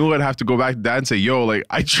because I knew I'd have to go back to dad and say, "Yo, like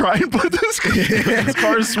I tried, but this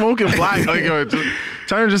car is smoking black." Like, yo,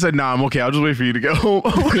 Tyler just said, "Nah, I'm okay. I'll just wait for you to get home."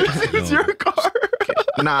 It's your car.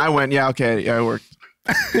 Nah, I went, yeah, okay. Yeah, it worked.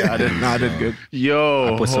 Yeah, I did good.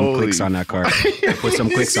 Yo, Put some clicks on that car. Put some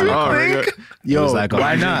clicks on that car. It Yo, was like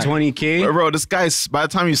why not? 120K. Bro, this guy's, by the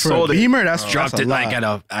time you For a sold it, Beamer, that's Dropped that's it a like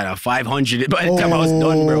lot. at a 500 by the time I was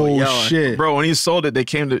done, bro. Oh, Yo, shit. bro, when he sold it, they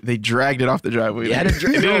dragged it off the driveway. Yeah, It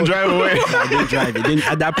didn't drive away. I didn't drive. It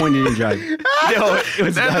didn't, at that point, it didn't drive. Yo, it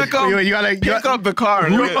was They had to come Yo, you gotta pick up the car.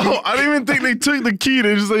 Oh, I didn't even think they took the key.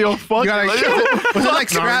 They just like, "Yo, fuck." You gotta, it. was it like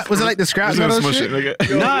scrap? Was it like the scrap Gonna metal smush shit? it,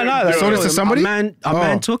 nigga. No. Sold it to somebody? A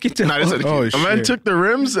man took it to. Nah, this is the Oh, key. A man shit. took the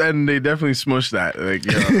rims and they definitely smushed that. Like,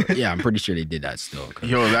 yo, Yeah, I'm pretty sure they did that still.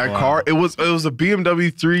 yo, that car. It was a BMW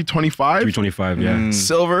 325. 325, yeah.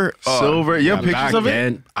 Silver. Silver. You have Yeah, pictures back of it?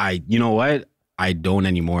 then, you know what? I don't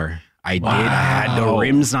anymore. I did. I had the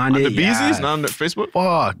rims on it. The Beezies? Yeah. Not on the Facebook?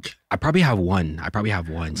 Fuck. I probably have one.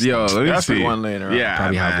 Yo, let me That's see. like one later on. Yeah,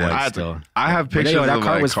 Probably have man. one still. I have But pictures yo, that of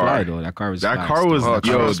car that was car. fly though. That car was. That fly car was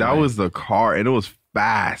still. that was the car, and it was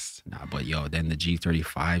fast. Nah, but yo, then the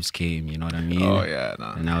G35s came. You know what I mean? Oh, yeah,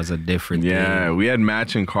 nah. And that was a different. Yeah, thing. we had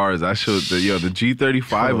matching cars. That showed the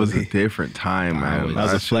G35 was a different time, man. That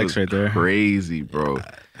was a shit flex right there. Crazy, bro.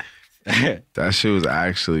 That shit was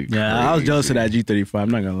actually crazy. Yeah, I was jealous of that G35. I'm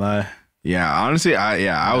not gonna lie. Yeah, honestly,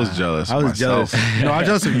 I was jealous. I was myself. jealous. No, I was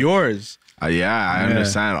jealous of yours. I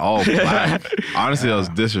understand. All black. Honestly, that was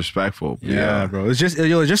disrespectful. Yeah, bro. It's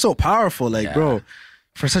just so powerful, like, bro.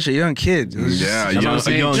 For such a young kid. It was just- Yeah, you know what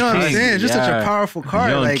I'm saying? It's just such a powerful car.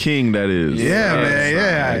 Young like, king, that is. Yeah, man,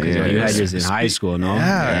 yeah. Yo, you had yours in high school, no?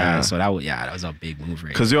 Yeah. So that was a big move,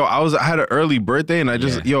 right? Cause I had an early birthday and I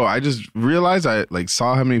just realized I like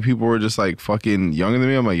saw how many people were just like fucking younger than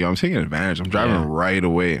me. I'm like, yo, I'm taking advantage. I'm driving right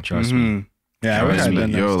away. Trust me. Yeah, I wish I Trust had me,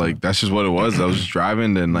 done that yo, stuff. like that's just what it was. I was just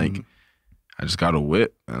driving and like I just got a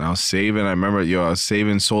whip And I was saving. I remember, I was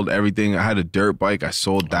saving, sold everything. I had a dirt bike. I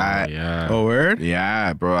sold that. Yeah. Oh, word?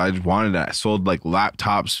 Yeah, bro. I just wanted that. I sold like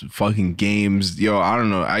laptops, fucking games. I don't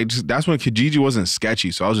know. That's when Kijiji wasn't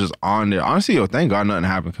sketchy. So I was just on there. Honestly, thank God nothing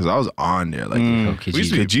happened because I was on there. Like,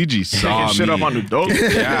 Kijiji saw me. Shit up on the dope.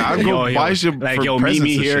 Yeah, I'd go buy shit like, for meet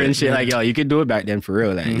me presents here and shit. Yeah. Like, you could do it back then for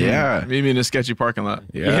real. Like, Yeah. Meet me in a sketchy parking lot.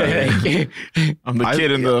 Yeah. I'm the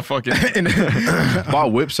kid in the fucking.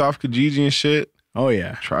 Bought whips off Kijiji and shit. Oh,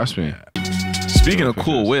 yeah. Trust me. Speaking of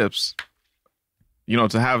cool whips,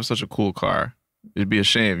 to have such a cool car, it'd be a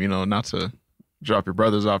shame, not to drop your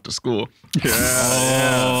brothers off to school.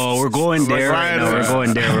 Oh, we're going there right now. We're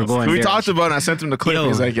going there. We talked about it and I sent him the clip.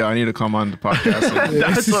 He's like, I need to come on the podcast.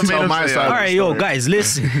 That's what made my side. All right, guys,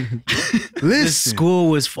 listen. This school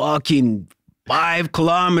was fucking 5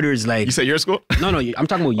 kilometers. Like, You said your school? no, I'm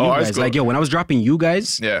talking about you our guys. school. Like, when I was dropping you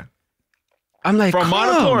guys, Yeah. I'm like, From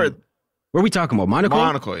Monaco or Where are we talking about? Monaco?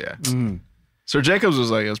 Monaco, yeah. Sir Jacobs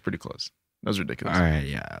was like, it was pretty close. That was ridiculous. All right,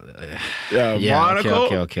 yeah. Yeah, Monaco.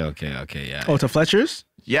 Okay, yeah. Oh, to Fletcher's?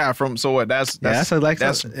 Yeah, so what? That's that's like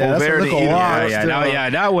that's that's Bulgaria like to a Eden.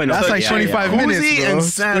 walk. That went. That's up. like 25 minutes, Cozy bro. and 30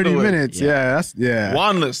 sandalwood. minutes. Yeah, that's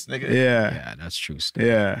Wanless, nigga. Yeah. Yeah, that's true.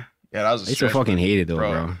 Yeah. Yeah, that was a I used to stretch, fucking hate it though,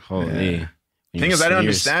 bro. bro. Holy. Thing is, I didn't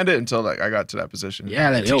understand it until like I got to that position. Yeah,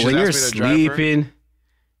 like, Teachers when you're asked me to drive her. sleeping,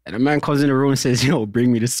 and a man comes in the room and says,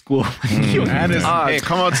 bring me to school. Hey,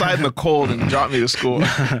 come outside in the cold and drop me to school.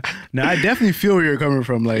 Now, I definitely feel where you're coming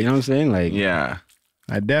from. Like, You know what I'm saying? Like, Yeah.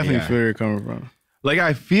 I definitely Yeah. feel where you're coming from. Like,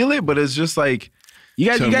 I feel it, but it's just like, you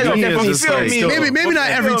guys To are me, it's definitely just feel like- me. Maybe not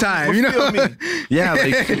every time, yeah,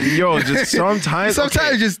 like, just sometimes.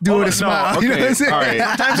 Sometimes just do it a smile. You know what I'm saying? All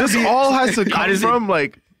right. This all has to come from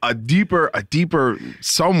like a deeper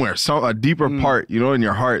somewhere, a deeper part, in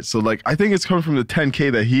your heart. So like, I think it's coming from the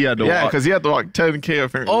 10K that he had to Yeah, walk. because he had to walk 10K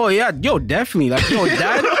apparently. Oh, yeah. Definitely. Like,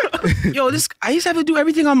 dad. I used to have to do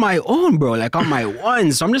everything on my own, bro. Like, on my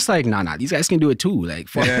own. So I'm just like, nah, these guys can do it too. Like,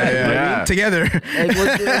 fuck that. You know what I mean? Together. Like,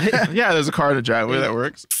 what- Yeah, there's a car in the driveway that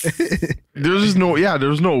works. There's just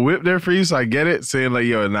there's no whip there for you. So I get it, saying like,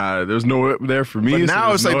 there's no whip there for me. But so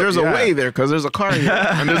now it's like there's a yeah. way there because there's a car here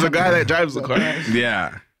and there's a guy that drives the car.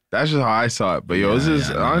 Yeah. That's just how I saw it. But this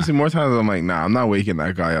is honestly more times I'm like, nah, I'm not waking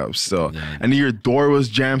that guy up still. Yeah. And your door was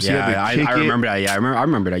jammed, so you had to kick I remember that. Yeah, I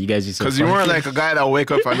remember that. You guys used to. Because you weren't like a guy that'll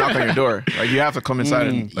wake up if I knock on your door. Like you have to come inside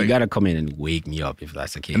and you gotta come in and wake me up if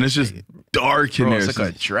that's the case. And it's just dark in Bro, there. it's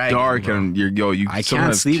like a dragon, dark, bro. and you I someone can't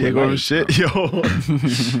has sleep kick with over lights,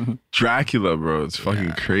 shit. Dracula, bro. It's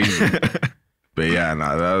fucking crazy. But yeah,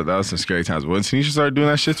 that was some scary times. When Tanisha started doing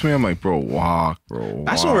that shit to me, I'm like, bro, walk, bro.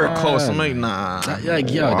 That's when we were close. I'm like, nah.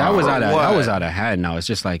 That was out of hand. Now it's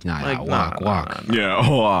just like, walk. Yeah,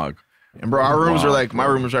 walk. And bro, our rooms were like, my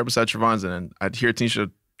room was right beside Trevon's, and then I'd hear Tanisha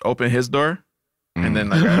open his door. And then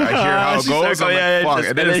like I hear how it goes. I'm like,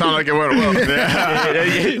 fuck. It didn't sound like it went well.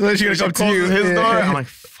 Then she's gonna come to you. His door. I'm like,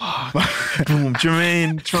 fuck. Boom,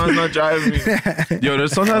 Jermaine. Trying not driving me. Yo,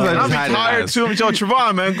 there's sometimes I I'm just had to tired ask. too. I'm like, yo,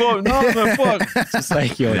 Trevon, man, go. No, man, fuck. It's just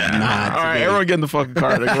like, nah. All right, everyone get in the fucking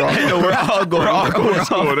car. Like, we're all going to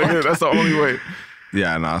school. Nigga. That's the only way.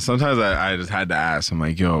 Yeah, nah. Sometimes I just had to ask. I'm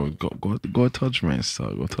like, yo, go touch Jermaine.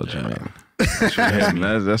 So go touch Jermaine. That's for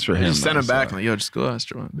him. That's for him. Just send him so. back. Like, yo, just go ask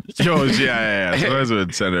Trevon. Yo, yeah. Sometimes I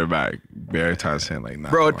would send her back. Very times saying like, nah.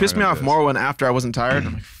 Bro, it pissed me off more when after I wasn't tired.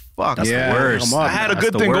 I'm like, fuck. That's the worst. I had a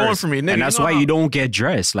good thing going for me, nigga. And that's why you don't get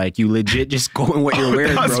dressed. Like, you legit just go in what you're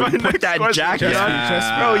wearing, That's bro. my You put next that question. jacket Yeah.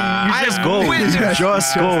 on. Bro, you just go. You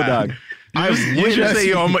just go, dog. You just say,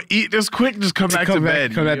 yo, I'm gonna eat this quick. Just come back to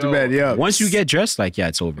bed. Come back to bed, yeah. Once you get dressed, like,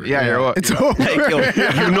 it's over. Yeah, you're what? It's over. Like,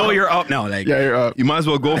 yo, you know you're up now. Like, Yeah, you're up. You might as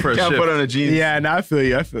well go for a Can't shift. put on a jeans. Yeah, no, I feel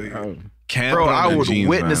you. Can't Bro, put on I the would jeans,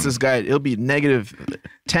 witness man. this guy. It'll be negative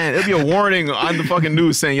 10. It'll be a warning on the fucking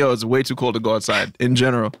news saying, yo, it's way too cold to go outside in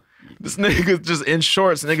general. This nigga's just in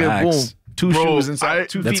shorts, nigga, Facts. boom. Two shoes inside,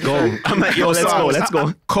 2 let's feet. go. I'm like, yo, let's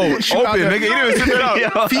go. Cold, open, nigga. You didn't even sit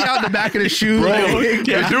it up. Feet out the back of the shoe. Bro, the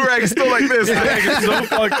Durag is still like this. The Durag is so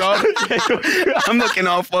fucked up. I'm looking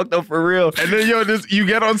all fucked up for real. And then, yo, you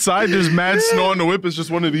get on side, there's mad snow, and the whip is just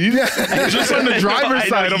one of these. Just on the driver's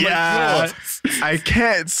side. I'm like, bro, I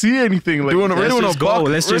can't see anything. Like, We're doing a just go. buck.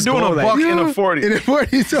 Let's We're just doing go, a like- buck in a 40. In the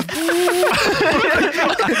 40s.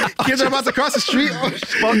 Kids are about to cross the street. Oh,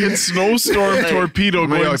 fucking snowstorm torpedo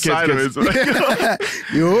going yo, kids. sideways.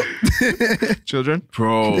 yo. Children.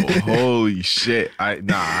 Bro, holy shit. I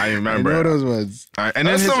I remember. know those ones. And then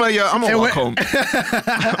That's his, something like, I'm gonna walk home.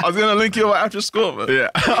 I was gonna link you up after school, but yeah.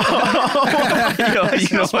 Yo,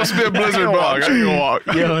 you know, it's supposed to be a blizzard, bro. I gotta go walk.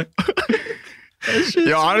 Yo.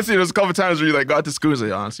 Yo, honestly, there's a couple times where you like got to school and say,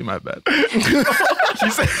 honestly, my bad. She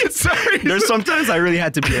said, sorry. There's sometimes I really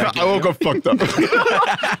had to be like, I woke up fucked up.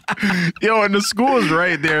 Yo, and the school is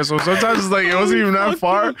right there. So sometimes it's like, it wasn't even that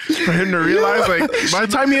far for him to realize. Like, by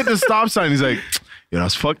the time he hit the stop sign, he's like, yo,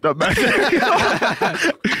 that's fucked up back there.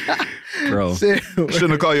 bro.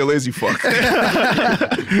 Shouldn't have called you a lazy fuck.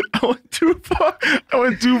 I went too far.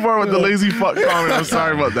 With the lazy fuck comment. I'm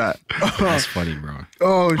sorry about that. That's funny, bro.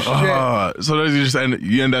 Oh shit. So then you just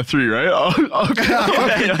end at 3, right? Okay.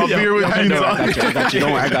 I'll be here with jeans on. I got you.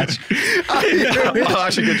 Don't worry, I got you. I'll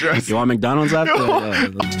actually get dressed. You want McDonald's after?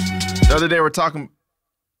 The other day we're talking.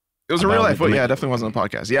 It was a real life, but yeah, it definitely wasn't a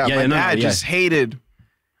podcast. Yeah, my dad just hated.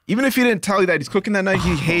 Even if he didn't tell you that he's cooking that night,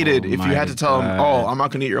 he hated if you had to tell him, "Oh, I'm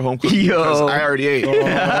not gonna eat your home cooked because I already ate."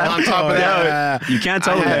 On top of that, you can't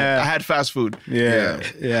tell him that. I had fast food.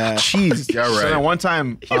 Yeah. Cheese. Yeah, right. So then one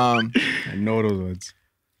time, I know those words.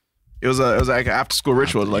 it was like an after school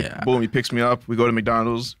ritual. Like, boom, he picks me up. We go to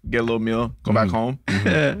McDonald's, get a little meal, go back home.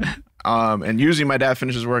 And usually my dad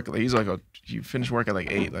finishes work. Like, he's like, you finish work at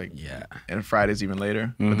like 8, like, and Fridays even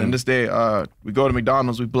later. But then this day, we go to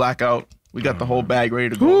McDonald's, we black out. We got the whole bag ready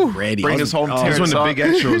to go. Ready. Bring us home. This when the big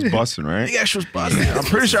extra was busting, right? Big extra was busting. I'm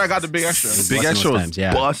pretty sure I got the big extra. The big extra was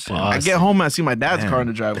busting. I get home and I see my dad's car in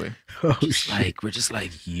the driveway. We're just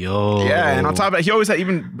like, yo. Yeah, and on top of that, he always had,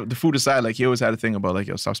 even the food aside, like he always had a thing about like,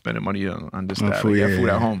 yo, stop spending money on this, that. Food, like, food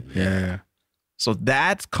at home. Yeah. So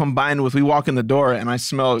that combined with, we walk in the door and I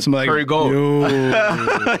smell curry goat.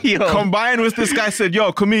 Combined with this guy said,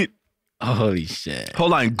 yo, come eat. Holy shit.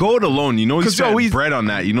 Hold on, goat alone. You know he spent bread on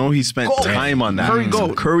that. You know he spent time on that.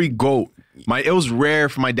 Curry goat. It was rare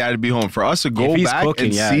for my dad to be home. For us to go back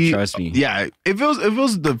and see, trust me. Yeah, if it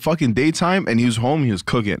was the fucking daytime and he was home, he was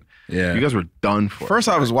cooking. Yeah, you guys were done for. First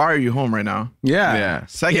off, why are you home right now? Yeah.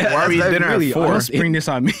 Second, why are we eating dinner at 4? Don't spring this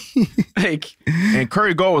on me. And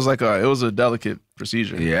curry goat was like it was a delicate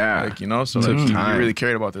procedure. Yeah, like, you know, so like, he really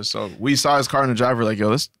cared about this. So we saw his car in the driver, like, yo,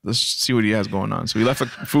 let's see what he has going on. So we left the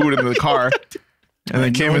food in the car. And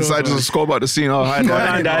then came inside just to scope out the scene. Oh, hi,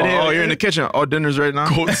 Dad. Oh, you're in the kitchen. Oh, dinner's right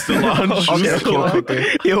now. Goat's still on.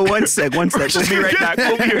 Okay. Yo, one sec. We'll be right back.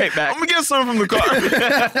 I'm gonna get some from the car.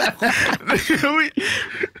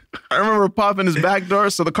 I remember popping his back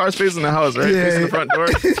door. So the car's facing the house, right? Facing the front door.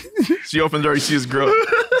 She opens the door, you see his grill.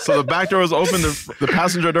 So the back door was open, the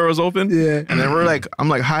passenger door was open. Yeah. And then I'm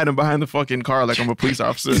like hiding behind the fucking car like I'm a police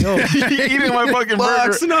officer. Eating my fucking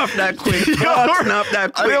burger. Snuff that quick. Snuff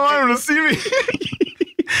that quick. I didn't want him to see me.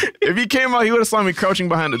 If he came out, he would have saw me crouching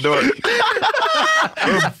behind the door.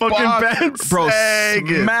 Fucking bad, bro,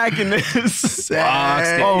 smacking this. Oh,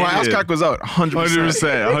 my ass crack was out.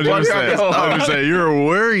 100%. You were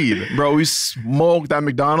worried. Bro, we smoked at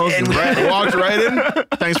McDonald's and walked right in.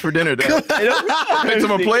 Thanks for dinner, Dad. Picked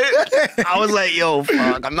him a plate. I was like, yo,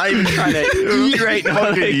 fuck, I'm not even trying to eat right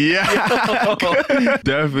now.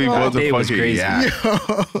 Definitely was a fucking crazy.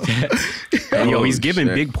 Yo, he's giving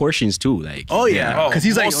big portions too. Like, because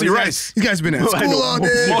he's like, mostly rice. You guys been at school all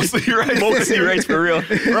day. Mostly rice for real.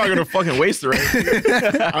 We're not gonna fucking waste the rice.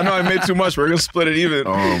 I know I made too much. We're gonna split it even.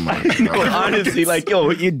 Oh my god. Honestly, like,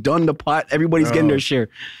 yo, you done the pot. Everybody's getting their share.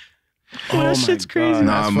 That shit's crazy.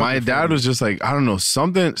 Nah, my dad was just like, I don't know,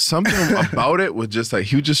 something about it was just like,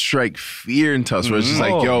 he would just strike fear into us. Where it's just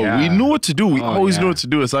like, yo, we knew what to do. We always knew what to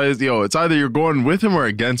do. It's like, yo, it's either you're going with him or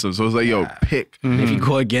against him. So it's like, yo, pick. If you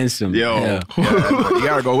go against him, you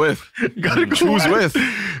gotta go with. You gotta choose with.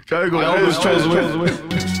 Gotta go. I always chose with.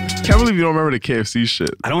 Can't believe you don't remember the KFC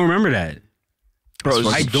shit. I don't remember that. Bro,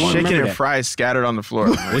 I don't chicken remember and that. fries scattered on the floor.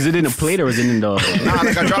 Was it in a plate or was it in the? Nah,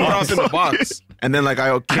 like I dropped it off in the box, and then like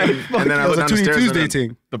I came, and then I was a Tuesday downstairs. Tuesday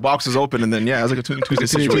thing. The box was open, and then it was like a Tuesday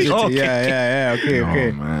situation. Oh, yeah. Okay.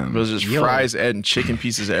 Oh man, It was just fries and chicken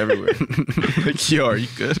pieces everywhere. Like, yo, are you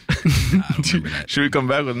good? Should we come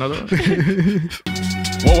back with another one?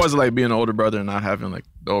 What was it like being an older brother and not having like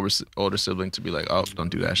the older sibling to be like, oh, don't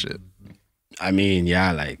do that shit? I mean,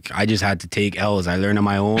 yeah, like I just had to take L's. I learned on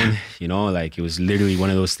my own, you know, like it was literally one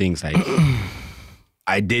of those things. Like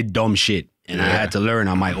I did dumb shit and I had to learn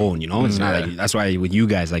on my own, you know. It's not like, that's why with you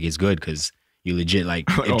guys, like, it's good because you legit, like,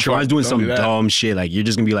 if Trevon's doing some dumb shit, like you're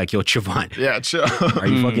just gonna be like, yo, Trevon, chill. are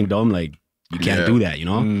you fucking dumb? Like you can't do that, you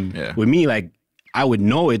know. With me, like I would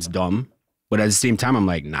know it's dumb, but at the same time, I'm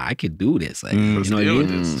like, nah, I could do this. Like, you know what I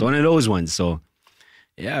mean? It's one of those ones. So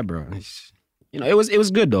yeah, bro. You know, it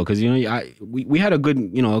was good though, because, you know, we had a good,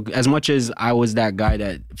 you know, as much as I was that guy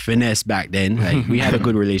that finessed back then, like we had a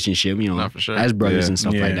good relationship, you know, as brothers and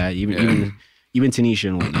stuff like that. Even Tanisha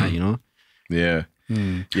and whatnot, you know. Yeah,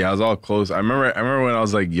 yeah, I was all close. I remember when I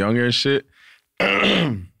was like younger and shit.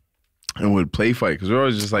 I and would play fight because we're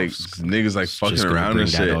always just like niggas like fucking Just gonna around bring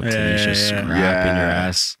and that shit. up, Tanisha, scrapping your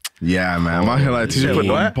ass. Yeah, man. I'm not gonna lie. Tisha put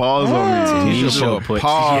What? pause on me. Tisha put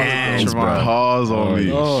Pause, bro. pause on me.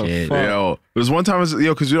 Holy shit. Yo, there was one time I was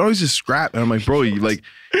because we always just scrap, and I'm like, bro,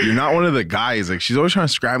 you're not one of the guys. Like she's always trying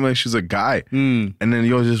to scrap me like she's a guy. And then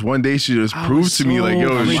just one day she just proved to me like,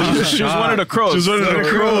 yo, She was one of the crows. She was one of the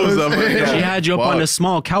crows. I'm like, yo, She had you up on a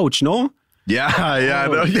small couch, no? yeah.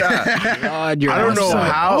 God, I don't know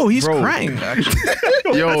how. Oh, he's bro. crying. Actually.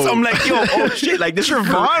 Yo, So I'm like, yo, oh shit, like this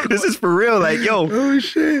is for real, like yo, Oh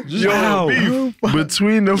shit. yo,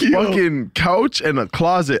 between the fucking couch and the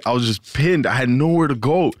closet, I was just pinned. I had nowhere to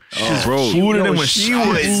go. Bro, Booted him when she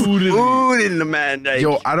was. booting the man. Like,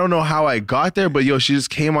 yo, I don't know how I got there, but yo, she just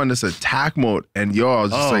came on this attack mode, and yo, I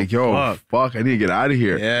was just like, yo, fuck, I need to get out of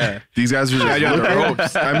here. Yeah. These guys were just looking at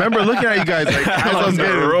ropes. I remember looking at you guys like as I was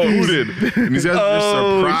getting booted, and these guys were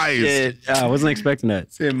just surprised. shit. I wasn't expecting that.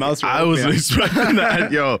 I wasn't expecting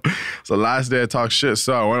that, yo. So last day I talked shit,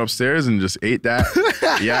 so I went upstairs and just ate that.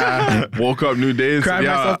 Yeah, woke up new day and Cried said,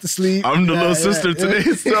 yeah, myself to sleep. I'm the little sister today.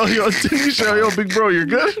 So yo, Tanisha, yo, big bro, you're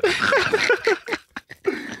good.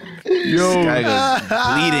 Yo, Guy goes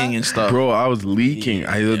bleeding and stuff. bro, I was leaking.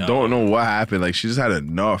 I don't know what happened. Like she just had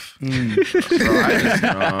enough. So I just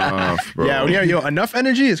enough, bro. Yeah, when you have enough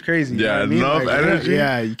energy is crazy. You know Yeah, what I mean? enough Like, energy?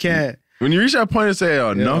 Yeah, you can't. When you reach that point and say,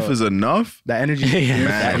 oh, enough is enough. That energy.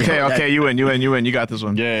 Yeah. Okay, you win. You got this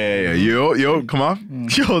one. Yeah. Yo, come on.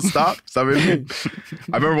 Yo, stop hitting me.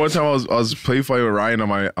 I remember one time I was play fighting with Ryan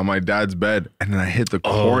on my dad's bed, and then I hit the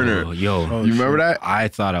corner. Oh, yo, You remember that? I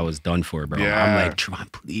thought I was done for, bro. Yeah. I'm like, Tron,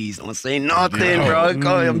 please don't say nothing, bro.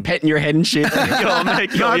 I'm petting your head and shit. Like, yo, I'm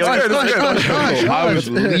like, yo, I was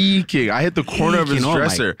leaking. I hit the corner of his Leaking, oh my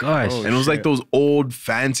dresser. gosh. And it was like those old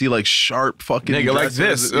fancy, like sharp fucking Nigga, like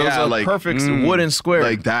dressers. this. It was a perfect wooden square.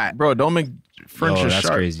 Like that. Bro, don't make furniture that's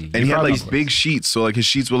sharp. crazy. And he had probably- like big sheets, so like his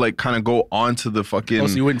sheets would like kind of go onto the fucking. Oh,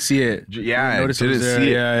 so you wouldn't see it. Yeah, I Notice it didn't was there. see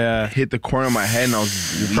it. Yeah. Hit the corner of my head, and I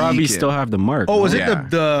was You probably leaking. still have the mark. Oh, was bro. it Yeah.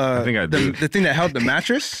 the I think I do. the thing that held the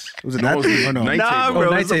mattress? Was it No, that it was thing? the Oh, no. night Nah, table. bro,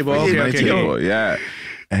 night it was the table. freaking Okay, Night okay. table, yeah.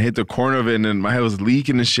 I hit the corner of it, and then my head was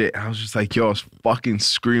leaking and shit. And I was just like, yo, I was fucking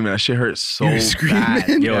screaming. That shit hurt so You were screaming? bad.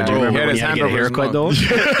 Yo, Yeah, do you bro. remember He had when his you had to hand get a over his haircut though?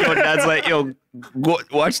 mouth. Yo, dad's like, yo, go,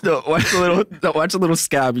 watch the little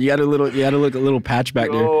scab. You had a little patch back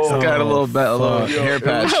there. Got a little hair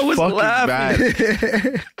patch. I was Fucking laughing.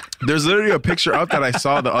 bad. There's literally a picture up that I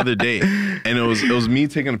saw the other day, and it was me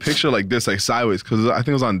taking a picture like this, like sideways, because I think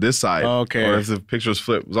it was on this side. Okay. Or if the picture was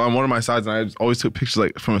flipped, it was on one of my sides, and I always took pictures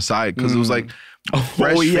like from a side because it was like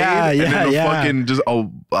fresh fade, and then fucking just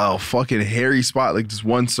a fucking hairy spot, like just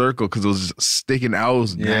one circle, because it was just sticking out. It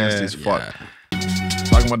was nasty as fuck.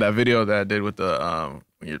 Talking about that video that I did with the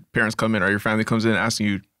when your parents come in or your family comes in asking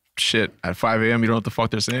you shit at 5 a.m. You don't know what the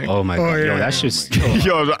fuck they're saying. Oh my god, yo, yeah. that's just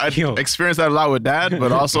Yo, I experienced that a lot with dad,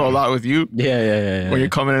 but also a lot with you. yeah. When you're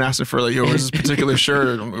coming and asking for like, yo, where's this particular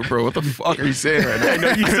shirt? I'm like, bro, what the fuck are you saying right now? I know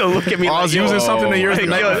you still look at me I like, was yo, using something that yours the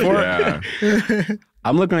night before. Yeah.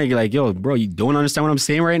 I'm looking at you like, yo, bro, you don't understand what I'm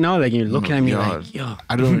saying right now? Like, you're looking at me like, yo.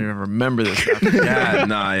 I don't even remember this. Yeah,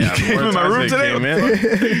 nah, yeah. I'm in my room today.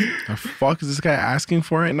 The fuck is this guy asking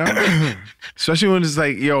for right now? Especially when it's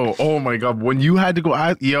like, yo, oh my god, when you had to go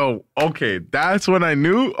out, yo, okay, that's when I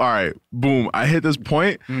knew. All right, boom, I hit this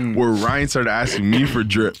point where Ryan started asking me for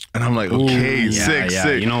drip, and I'm like, okay, Ooh, sick.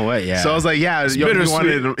 You know what? Yeah. So I was like, yeah, yo, you bittersweet.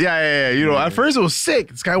 wanted, yeah. You know, at first it was sick.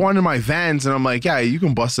 This guy wanted my Vans, and I'm like, yeah, you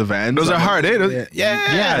can bust the Vans. Those are I'm hard, like, eh? Yeah.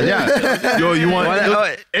 Yo, you want?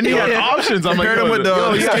 And he had options. I'm like, Compared yo, him with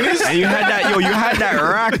the skinnies? And you had that, yo, you had that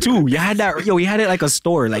rack too. You had that, yo, he had it like a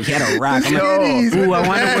store. Like he had a rack. I'm like, ooh, I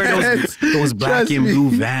want to wear those black and blue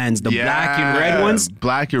Vans, the black and red ones.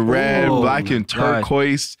 Black and red, Oh, black and God.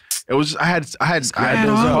 turquoise. It was I had those Grab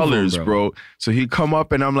all of them, colors, bro. So he'd come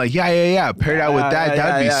up and I'm like, yeah. Pair that with that.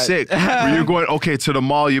 That'd be sick. When you're going, okay, to the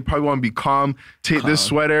mall, you probably want to be calm. Take this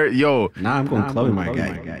sweater. Yo, Nah, I'm going clubbing, my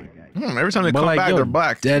guy. Every time they But come like, back, yo, they're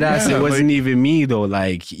black. Dead ass, it wasn't even me though.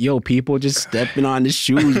 Like, yo, people just stepping on the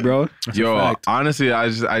shoes, bro. yo, honestly, I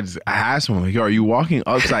asked him, like, yo, are you walking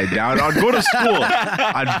upside down? I'd go to school.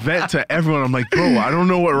 I'd vent to everyone. I'm like, bro, I don't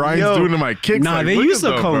know what Ryan's doing to my kicks. Nah, like, they look used at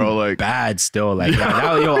to them, come bro. Like, bad still. Like,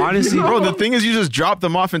 yo, honestly, Bro, the thing is, you just drop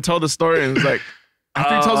them off and tell the story, and it's like,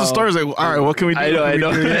 after he tells the story, it's like, all right, what can we do? I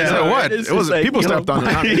know. It's like, what? It's It was just like, people yo, stepped on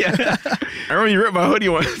it. yeah. I remember you ripped my hoodie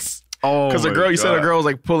once. oh, Because the girl, you said a girl was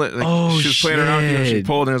like pulling, like Oh, she was playing around here, and she shit.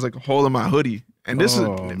 pulled, and there's like a hole in my hoodie. And this is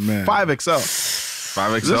man. 5XL.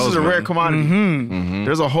 5XL. This is a rare commodity.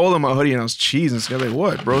 There's a hole in my hoodie, and I was cheesing. So they're like,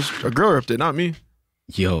 what, bro? A girl ripped it, not me.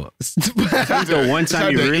 Yo, the one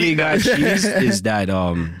time you really got cheesed is that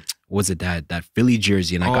was it that Philly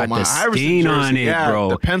jersey, and I got my the Iverson stain on jersey. it, Yeah, bro.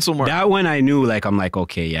 the pencil mark. That one I knew, like, I'm like,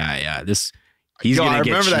 okay, yeah, this he's Yo, I gonna get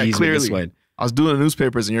remember that cheese with this clearly. one. I was doing the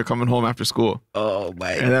newspapers and you're coming home after school. Oh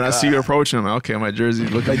my! And then I see you approaching. I'm like, okay, my jersey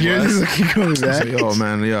looking like Yours is looking going I back. say, yo,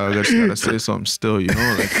 man, yeah, I just gotta say something still, you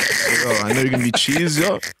know? Like, yo, I know you're gonna be cheese,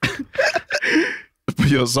 yo.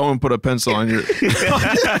 Yo, someone put a pencil on your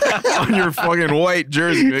on your fucking white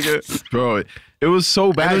jersey, nigga. Bro, it was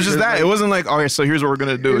so bad. And it was just that. It wasn't like, all right, so here's what we're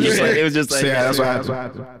gonna do. It was just like, yeah, that's what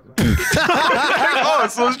happened. Oh,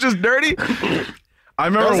 so it's just dirty? I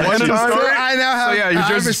remember one time. I now have yeah, your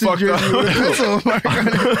jersey's Iverson fucked jersey up. with a pencil mark on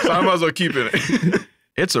it. So I might as well keep it.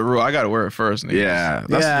 It's a rule. I gotta wear it first, nigga. Yeah,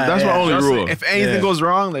 that's my only Just rule. if anything goes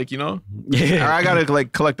wrong, like, you know, I gotta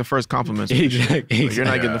like collect the first compliments. Exactly. Like, you're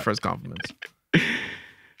not getting the first compliments.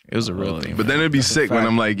 It was a real thing. But then it'd be sick when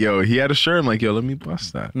I'm like, yo, he had a shirt. I'm like, yo, let me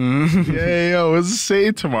bust that. Yeah, yo, what's the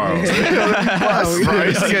say tomorrow? Bro, I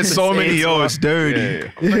used to get so many, yo, it's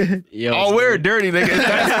dirty. Yo, I'll wear it dirty, nigga.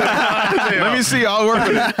 Let me see. I'll work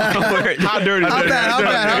with it. How dirty? How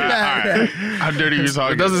bad? How dirty you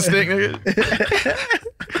talking? It doesn't stink, nigga.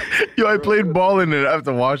 Yo, I played ball in it. I have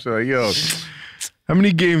to watch it. Like, yo, how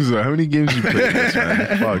many games you played this,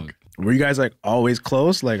 man? Fuck. Were you guys like always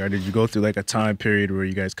close? Like, or did you go through like a time period where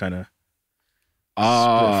you guys kind of?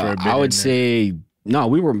 I would say no.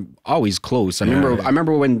 We were always close. I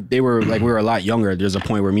remember when they were like we were a lot younger. There's a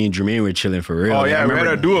point where me and Jermaine were chilling for real. Oh Like, yeah, I we remember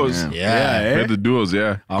had our duos. Yeah, We had the duels,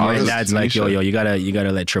 yeah. my dad's like, yo, you gotta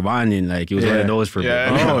let Trevon in. Like he was one of those for me.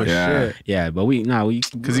 Yeah. Yeah. Yeah, but we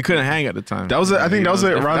Because he couldn't hang at the time. That was, I think that was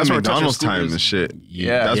around That's the where touch McDonald's and time scooters. and shit.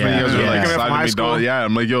 Yeah. That's when you guys were Yeah. like Coming sliding from high McDonald's. school. Yeah,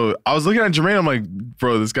 I'm like, yo, I was looking at Jermaine. I'm like,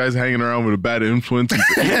 bro, this guy's hanging around with a bad influence. He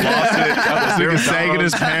lost it. This nigga sagging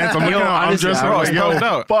his pants. I'm looking at him. I'm honestly, dressed I up was like, yo, thugged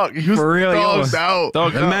out. fuck. He was For real, yo. thugged out.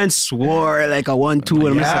 Thugged The out. man swore like a 1-2, and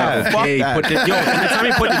I'm just like, fuck okay, that. put the the time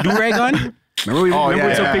he put the durag on. Remember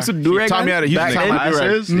we took pics with the durag Taught on? me how to use Back the then?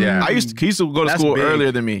 durag. Yeah. He used to go to That's school big.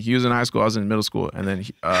 earlier than me. He was in high school. I was in middle school, and then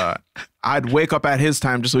I'd wake up at his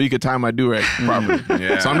time just so he could tie my durag properly.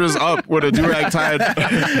 Yeah. So I'm just up with a durag tied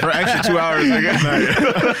for extra 2 hours.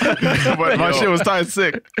 But my shit was tied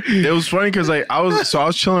sick. It was funny because like I was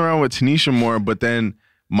chilling around with Tanisha more, but then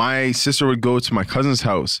my sister would go to my cousin's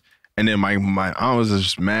house, and then my aunt was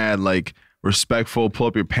just mad, like respectful, pull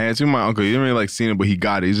up your pants. Even my uncle, he didn't really like seeing it, but he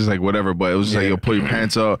got it. He's just like whatever. But it was just like, yo, pull your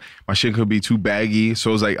pants up. My shit could be too baggy. So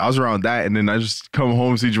it was like I was around that, and then I just come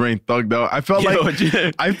home and see Jermaine thugged out. I felt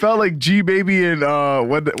like G Baby and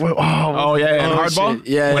and And hardball. shit.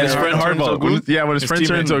 Yeah, When his yeah. friend turned into a goon? when his friend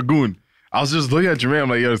turned into a goon. I was just looking at Jermaine. I'm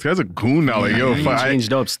like, yo, this guy's a goon now. Like, yo, he fuck.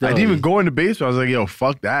 changed up still. I didn't even go in the basement. I was like, yo,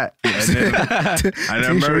 fuck that. And then I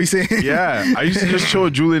remember, what you saying? yeah, I used to just chill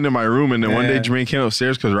with Julian in my room, and then one day Jermaine came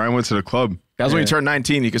upstairs because Ryan went to the club. That's when you turn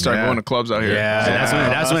 19. You can start going to clubs out here. Yeah, that's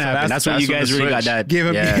when it happened. That's when you guys really got that. Give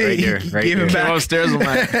him- right here, right give him here. back. Came upstairs. I'm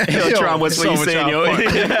like, Yo, Tron, what's what you saying,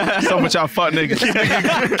 yo? So much y'all fuck niggas.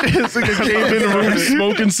 This nigga came in the room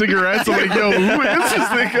smoking cigarettes. I'm like, yo, who is this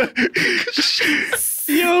nigga?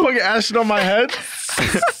 Yo, fucking ashing on my head.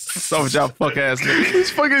 So much y'all fuck ass niggas. He's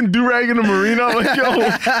fucking do-rag in the marina. I'm like, yo,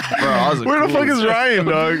 Bro, I was where the fuck is Ryan,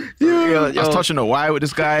 dog? I was touching the Y with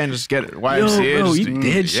this guy and just get YMCA. bro, just, you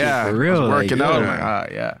did shit yeah, for real, I was working like, out. yo. I'm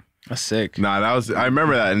like, yeah. That's sick. Nah, I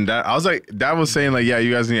remember that, and I was like, Dad was saying like, yeah,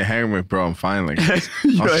 you guys need to hang with, bro. I'm fine. Like, I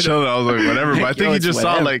was chilling. I was like, whatever. But I think Yo, he it's just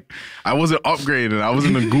saw whatever. like I wasn't upgrading. I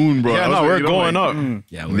wasn't a goon, bro. Yeah, I was no, like, we're you know, going like, up.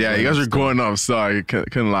 Yeah, Yeah, you guys are going up. Sorry, I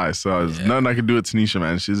couldn't lie. So there's nothing I could do with Tanisha,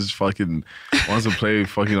 man. She just fucking wants to play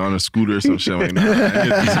fucking on a scooter or some shit. I'm like, nah, I need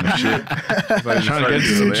to do some shit. Like, Trying to get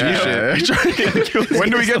to the G shit. When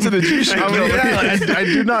do we get to the G shit? I mean, I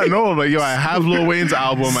do not know. Like, yo, I have Lil Wayne's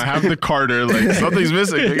album. I have the Carter. Like, Something's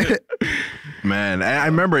missing. Nigga. man, and I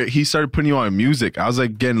remember he started putting you on music. I was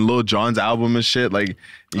like getting Lil Jon's album and shit. Like,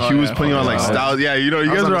 he was putting you on like Styles. Yeah, you know,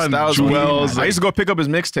 you guys were on Jewels. I used to go pick up his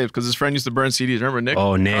mixtapes because his friend used to burn CDs. Remember Nick?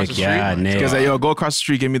 Oh, Across Nick, the street? yeah, Nick. He goes, hey, yo, go across the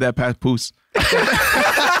street, give me that papoose. Yo,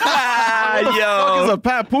 It's a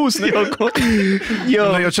papoose, nigga.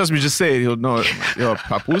 Yo, trust me, just say it. He'll know it. Yo,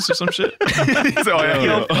 papoose or some shit. He's like, oh, yeah,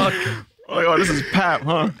 yo. Like, oh, this is Pap,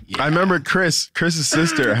 huh? I remember Chris's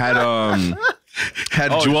sister had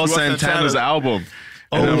Joel Santana's album.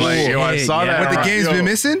 And I'm like, yo, I shit, saw yeah. that. What the game's Yo. been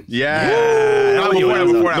missing? Yeah. Not before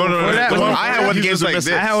that. No. I had what the game's been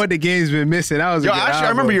missing. I had what the game's been missing. I was Yo, actually, I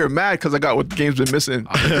remember you were mad because I got what the game's been missing.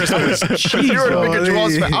 Because you were a bigger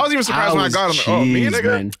Joel's fan. I was even surprised when I got him. Oh, me, nigga?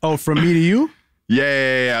 man. Oh, from me to you?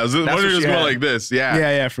 Yeah. I was what wondering she it was going had. like this. Yeah.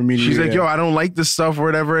 Yeah, from me to She's you. like, yo, I don't like this stuff or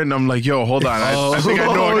whatever. And I'm like, yo, hold on. I think I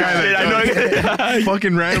know a guy that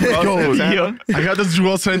fucking random. Yo, I got this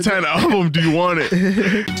Joel Santana album. Do you want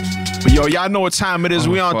it? But yo, y'all know what time it is.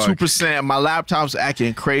 We on fuck. 2%. My laptop's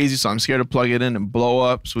acting crazy, so I'm scared to plug it in and blow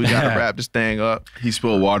up. So we gotta wrap this thing up. He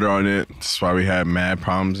spilled water on it. That's why we had mad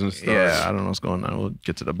problems and stuff. Yeah, I don't know what's going on. We'll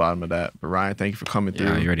get to the bottom of that. But Ryan, thank you for coming through.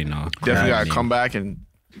 Yeah, you already know. Definitely gotta come back and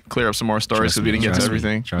clear up some more stories because we didn't get to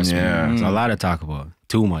everything. Trust me. Yeah. There's a lot to talk about.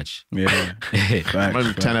 Too much. Yeah.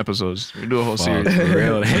 Maybe 10 episodes. We do a whole series. For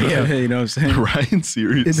real. You know what I'm saying? Ryan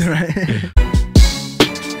serious.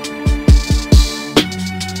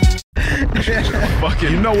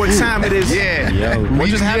 You know what time it is. Yeah. Yo. What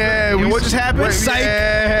just happened? What just happened? Psych.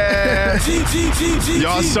 Yeah.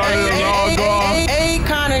 Y'all started to log off.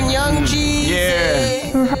 Akon and Young G.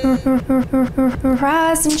 Yeah.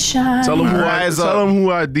 Rise and shine. Tell them who Rise up. tell them who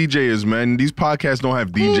our DJ is, man. These podcasts don't have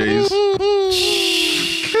DJs.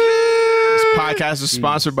 This podcast is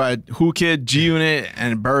sponsored by Whoo Kid, G Unit,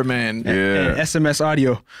 and Birdman. Yeah. SMS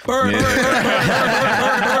audio.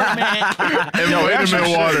 And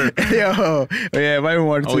vitamin water. Yo. Yeah, vitamin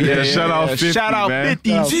water too. Oh, yeah. Shout out 50, Shout out man. 50.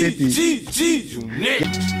 Shout out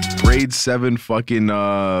 50. Grade 7 fucking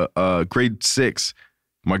grade 6.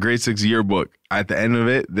 My grade 6 yearbook. At the end of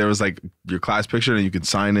it, there was like your class picture and you could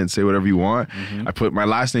sign it and say whatever you want. I put my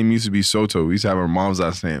last name used to be Soto. We used to have our mom's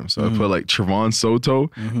last name. So I put like Trevon Soto,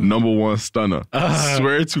 #1 stunner.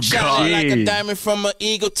 Swear to God. Like a diamond from an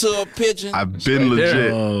eagle to a pigeon. I've been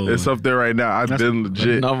legit. Oh. It's up there right now. I've been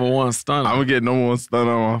legit. #1 stunner. I'm gonna get #1 stunner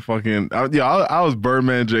on my fucking. I was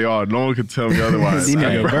Birdman JR. No one could tell me otherwise. You need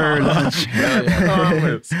I a bird lunch.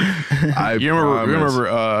 promise. I You promise.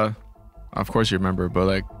 remember, of course you remember, but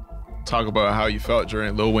like, talk about how you felt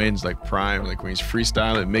during Lil Wayne's like prime, like when he's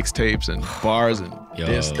freestyling mixtapes and bars and Yo,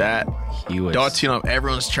 this, that. He was Dotting on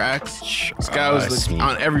everyone's tracks. This guy was Trust like, me.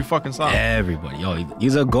 on every fucking song. everybody. Yo,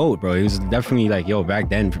 he's a GOAT, bro. He was definitely like, yo, back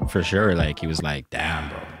then for sure. Like he was like, damn,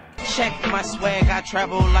 bro. Check my swag, I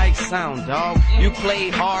travel like sound, dog. You play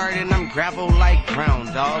hard and I'm gravel like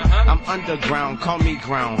ground, dog. I'm underground, call me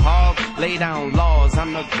groundhog. Lay down laws,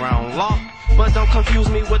 I'm the ground law. But don't confuse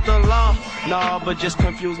me with the law. No, but just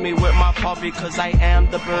confuse me with my paw because I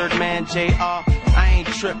am the Birdman JR. I ain't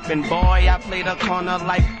trippin', boy. I play the corner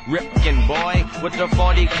like Ripkin, boy. With the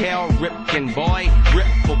 40 cal Ripkin, boy.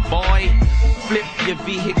 Ripple, boy. Flip your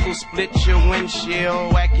vehicle, split your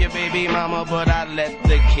windshield. Whack your baby mama, but I let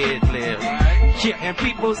the kid live. Yeah, and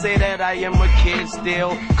people say that I am a kid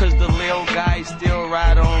still, cause the little guys still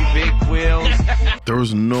ride on big wheels. There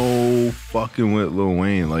was no fucking with Lil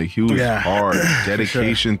Wayne. Like he was hard.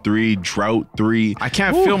 Dedication 3, Drought 3. I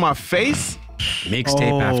can't feel my face.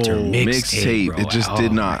 Mixtape after mixtape. Mixtape. It just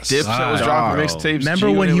did not. Dipset was dropping stop. mixtapes. Remember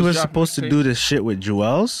G-Unit when he was dropping supposed to mixtapes? do this shit with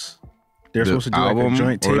Jewels? They were The supposed to do like album a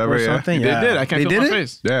joint or tape whatever, or yeah. something. They Yeah, did. I can't They feel my did it?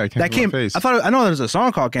 face. Yeah, I can't That feel came. my face. I know there was a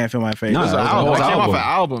song called "Can't Feel My Face." No, It was an That was album. a It whole came off album. an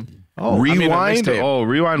album. Oh, Rewind? mixtape. Oh,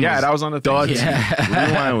 Rewind Yeah, was that was on the thing. dirty. Yeah.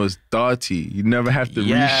 Rewind was dirty. You never have to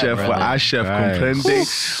Yeah, re-chef or brother. I chef Right.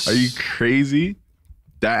 comprende. Are you crazy?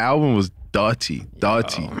 That album was dirty.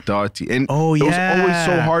 And Oh, it was yeah. always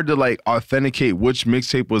so hard to like authenticate which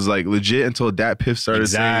mixtape was like legit until Dat Piff started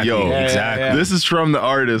saying, yo, Exactly. this is from the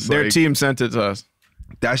artist. Their like, team sent it to us.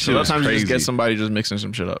 that So shit was sometimes you crazy. just get somebody just mixing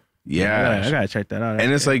some shit up. Yeah. I gotta check that out.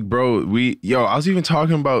 And it's like, bro, I was even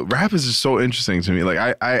talking about rap is just so interesting to me.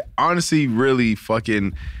 Like, I honestly really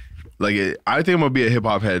fucking like it. I think I'm gonna be a hip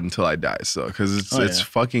hop head until I die. So, because it's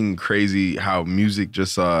fucking crazy how music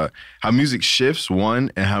just how music shifts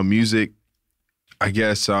one and how music, I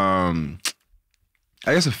guess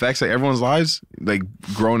affects like everyone's lives, like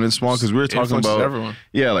growing and small. Because we were talking Influences about everyone.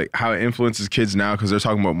 yeah, like how it influences kids now because they're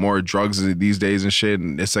talking about more drugs these days and shit.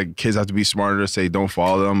 And it's like kids have to be smarter to say don't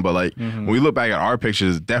follow them. But like when we look back at our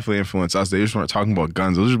pictures, it definitely influenced us. They just weren't talking about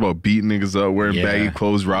guns. It was just about beating niggas up, wearing Yeah. baggy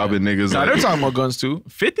clothes, robbing niggas. Nah, like, they're talking about guns too.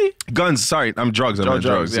 50? guns. Sorry, I'm drugs. I'm not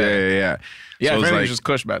drugs. Drugs, Yeah. Yeah, So if it's anything, like, just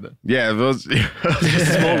Kush back then. yeah, those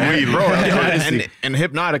smoke weed, bro. And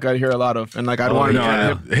Hypnotic, I'd hear a lot of. And like, I'd want to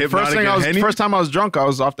yeah. Hypnotic and Henny? first time I was drunk, I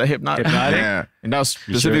was off the Hypnotic. Yeah. And that was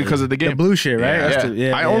specifically because of the the game. blue shit, right? Yeah. That's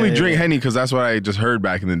the- I only drink Henny because that's what I just heard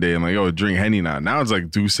back in the day. I'm like, yo, drink Henny now. Now it's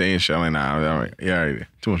like dude saying shit. I'm like, nah, I'm like, yeah,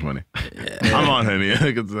 too much money. I'm on Henny.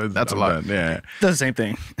 That's a lot. Yeah. Does the same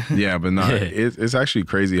thing. Yeah, but no, it's actually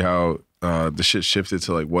crazy how the shit shifted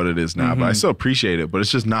to like what it is now. But I still appreciate it. But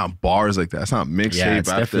it's just not bars like that. It's not mixtape Yeah, it's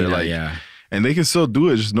after definitely like. yeah. And they can still do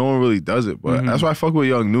it, just no one really does it. But that's why I fuck with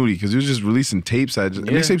Young Nudie because he was just releasing tapes that just,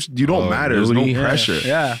 mixtapes. You don't matter. There's no Nudie. pressure.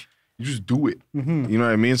 Yeah. You just do it. You know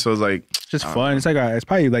what I mean? So it's like, It's just fun. It's like it's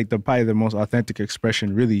probably like the most authentic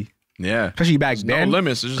expression, really. yeah. Especially back then. No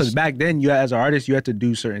limits. It's Because just, back then, you as an artist, you had to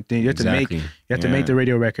do certain things. You had Exactly. to make the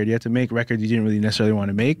radio record. You had to make records you didn't really necessarily want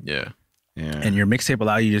to make. yeah. Yeah. And your mixtape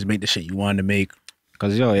allowed you to just make the shit you wanted to make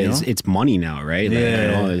Because it's money now, right?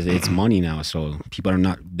 Like, it's money now. So people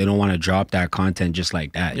they don't want to drop that content just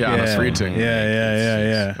like that. Yeah, on a free thing.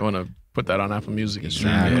 Yeah. I want to put that on Apple Music and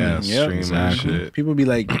stream. Exactly. Yeah, stream that shit. People be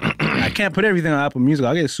like, I can't put everything on Apple Music.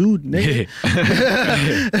 I'll get sued, nigga.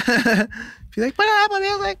 Be like, put it on Apple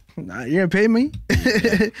Music. Nah, you're gonna pay me.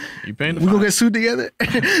 You paying the We fine. gonna get sued together.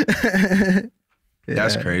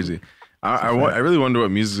 That's crazy. I really wonder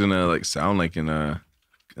what music's gonna like sound like in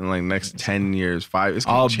like next 10 years, 5. It's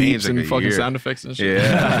gonna All change beeps like and a fucking year. sound effects and shit.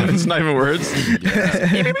 Yeah. It's not even words.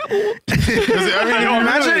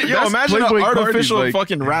 Imagine an Playboy artificial Cardi's, like-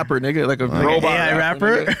 fucking rapper, nigga, like a robot AI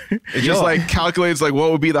rapper. nigga. It just like calculates like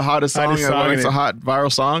what would be the hottest song Hottest and song when it's in a it. hot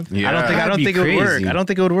viral song. Yeah. I don't That'd be think it would work. crazy. I don't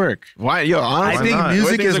think it would work. Why? Yo, honestly, I think not? music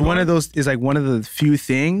Where is things are one of going? those is like one of the few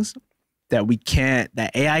things that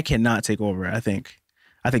that AI cannot take over. I think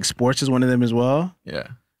sports is one of them as well. Yeah.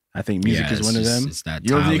 I think music Yeah, is it's one of just- them. It's that You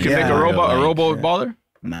don't think you can Yeah. make a robot Like, baller?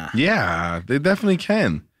 Nah. Yeah, they definitely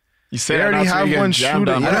can. You say They that already now, so have you get one jammed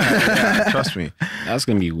shooting. on. Yeah, trust me. That's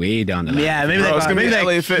gonna be way down the line. Yeah, maybe Bro, like it's gonna be maybe LA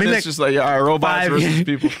like, Fitness, maybe like just like robots 5 versus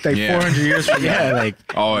people. like Yeah. 400 years from now. Yeah, like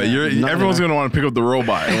Oh, everyone's gonna want to pick up the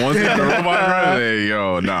robot. And once they get the robot running, they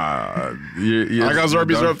nah. I got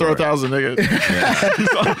Zorby's up throw 1,000, nigga.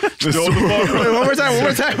 Wait, one more time.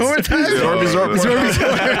 Zorby's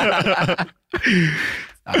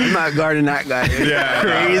I'm not guarding that guy. Yeah,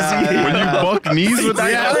 Crazy. When you buck knees with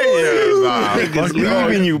that guy, Niggas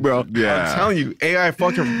leaving you, bro. Yeah. I'm telling you, AI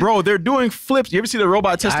fucking bro, they're doing flips. You ever see the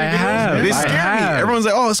robot testing I videos? have. They I scare me. have. Everyone's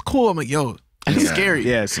like, oh, it's cool. I'm like, yo, it's scary.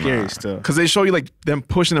 Yeah, it's scary still. Because they show you like them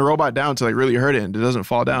pushing the robot down to like really hurt it and it doesn't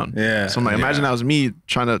fall down. Yeah. So I'm like, imagine that was me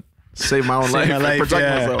trying to save my own life, my and life, protect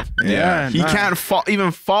yeah. myself. Yeah, He nah. can't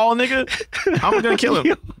even fall, nigga. I'm gonna kill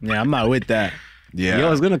him. Yeah, I'm not with that. Yeah.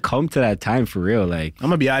 Yo, it's gonna come to that time for real. Like, I'm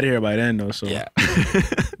gonna be out of here by then though. So yeah.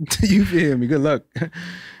 you feel me? Good luck.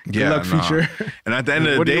 Good luck, nah. future. And at the end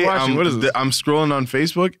of the What are you day, watching? What is this? I'm scrolling on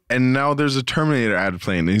Facebook, and now there's a Terminator ad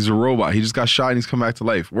playing. And he's a robot. He just got shot, and he's come back to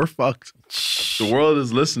life. We're fucked. The world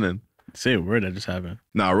is listening. Say a word that just happened.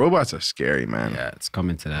 Nah, robots are scary, man. Yeah, it's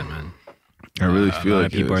coming to that, man. I really A feel lot like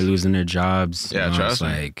of people are losing their jobs. Yeah, you know, trust it's me.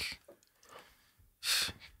 like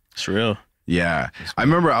It's real. Yeah, I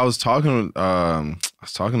remember I was talking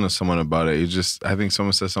to someone about it. It's just I think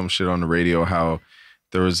someone said some shit on the radio how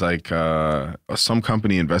there was like some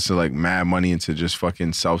company invested like mad money into just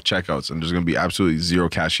fucking self checkouts and there's gonna be absolutely zero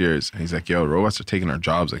cashiers. And he's like, yo, robots are taking our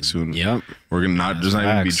jobs like soon. Yep. We're gonna there's not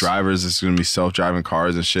gonna be facts. drivers. It's gonna be self driving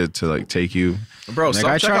cars and shit to like take you. Bro, Like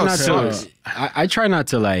I try not sucks. to. I try not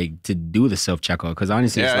to like to do the self checkout because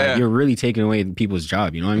honestly, it's Yeah, like yeah. you're really taking away people's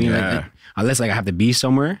job. You know what I mean? Yeah. Like, unless like I have to be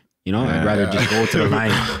somewhere. You know, I'd rather just go to the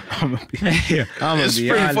line. I'm gonna It's be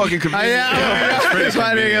pretty honest. fucking convenient. It's pretty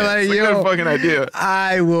convenient. Like, It's a good fucking idea.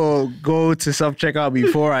 I will go to self checkout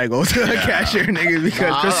before I go to the cashier, nigga,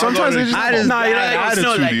 because sometimes they just I have just a bad attitude,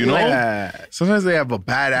 attitude, you know? Yeah. Sometimes they have a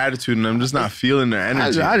bad attitude and I'm just not feeling their I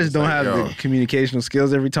energy. just It's don't like, have yo. the communicational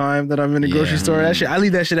skills every time that I'm in the grocery Yeah. store. That shit, I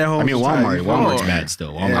leave that shit at home. I mean, sometimes. Walmart's Oh. bad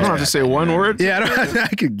still. I don't have to Walmart's say one word. Yeah,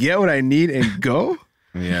 I could get what I need and go.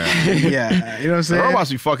 Yeah. Yeah, you know what I'm The saying?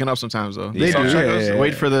 robots be fucking up sometimes though. They do, Self-checkouts, yeah,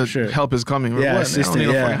 wait for the sure. help is coming. Yeah, What? They don't assistant, need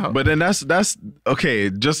no yeah. fucking help. But then that's okay.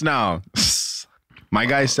 Just now, my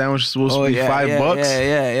guy's sandwich is supposed to be $5.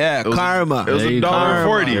 yeah. It was- Karma. It was There you go.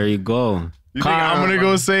 $1.40. There you go. You think I'm gonna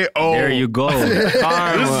go say, oh, There you go. this is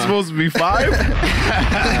supposed to be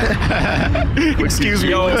 $5? Excuse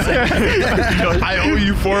me. I owe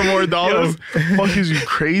you $4 more. Fuck is you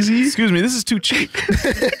crazy? Excuse me. This is too cheap.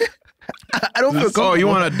 I don't feel Oh, comfortable. you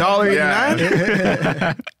want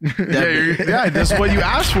 $1.89? Yeah, that's what you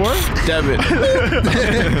asked for, Debit.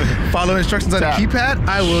 follow instructions on the Tap. keypad?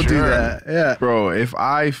 I will do Sure. that. Yeah. bro. If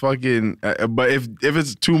I fucking, but if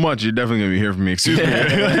it's too much, you're definitely gonna be hearing from me. Excuse me.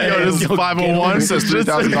 Yo, this is 501. It says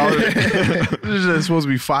 $3,000. This is just supposed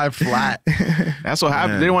to be $5 flat. That's what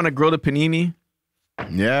happened. Man. They want to grill the panini.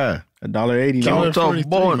 Yeah. $1.80.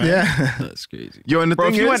 $1.43, man. Yeah. That's crazy. Yo, and the Bro,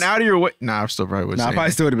 thing if you is, went out of your way, nah, I still probably would Nah, I say.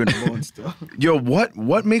 probably still would have been alone still. yo,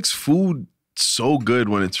 what makes food so good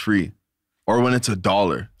when it's free, or when it's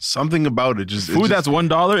 $1? Something about it just Food that's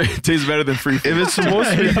 $1, it tastes better than free food. if it's supposed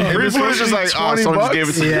to be, if Free it's food is supposed just to be like, oh, 20 someone just bucks, gave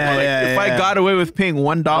it to me. Yeah, Like, yeah, if I yeah. got away with paying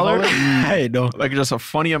 $1, Hey, no. like just a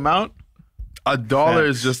funny amount, $1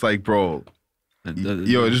 is just like, bro,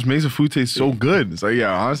 yo, it just makes the food taste so good. It's like,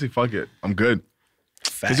 yeah, honestly, fuck it, I'm good.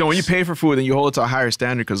 because when you pay for food, then you hold it to a higher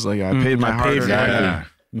standard because like I paid my hard-earned Yeah.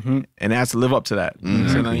 money, and it has to live up to that.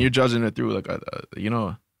 So then you're judging it through like a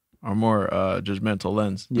a more judgmental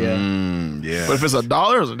lens. Yeah. Yeah. But if it's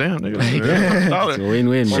 $1, it's like, damn, nigga, It's a $1.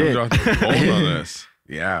 win-win. Shit. Shit. On this.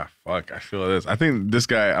 Yeah, fuck. I feel this. I think this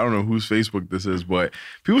guy, I don't know whose Facebook this is, but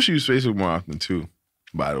people should use Facebook more often too.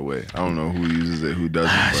 By the way, I don't know who uses it, who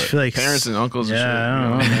doesn't. I But feel like Parents and uncles and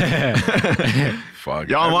Yeah, shit. I don't know. fuck.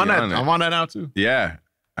 Yo, I'm I on be that. it. I'm on that now too. Yeah.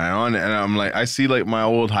 I'm on it, and I'm like, I see like my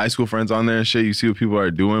old high school friends on there and shit. You see what people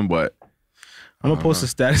are doing, but I'm gonna post a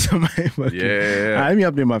status on my fucking. Yeah. Let me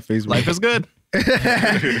update my Facebook. Life is good.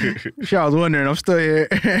 Shit, I was wondering. I'm still here.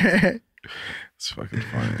 it's fucking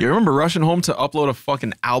funny. You remember rushing home to upload a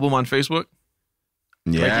fucking album on Facebook?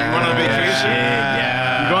 Yeah. Like you went on vacation?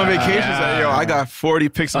 Yeah. You go on vacation, it's like, yo, I got 40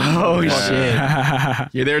 pics. Oh Fuck.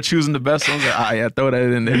 shit. You're there choosing the best ones. Like, yeah, throw that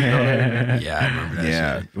in there. You know? Yeah, I remember that.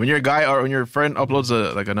 Yeah. shit. When your guy or when your friend uploads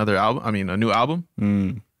a new album,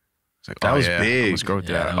 it's like, That was big. Let's go with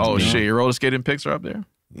Yeah, that. that was Oh big. shit, your roller skating pics are up there.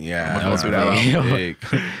 Yeah, That was that big. was big.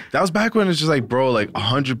 That was back when it's just like, bro, like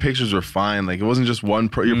 100 pictures were fine. Like it wasn't just one.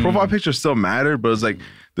 Your profile picture still mattered, but it's like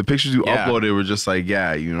the pictures you Yeah. uploaded were just like,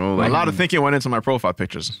 yeah, you know, like A lot of thinking went into my profile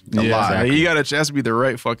pictures. a lot. Like, you got to has to be the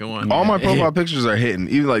right fucking one. All my profile pictures are hitting,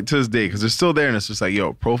 even like to this day, because they're still there, and it's just like,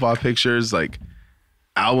 yo, profile pictures, like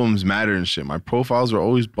albums matter and shit. My profiles were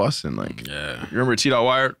always busting, like, Yeah. You remember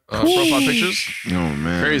T.Wire profile pictures? oh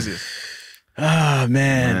man, Crazy. Oh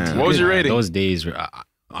man. What was your rating? Those days were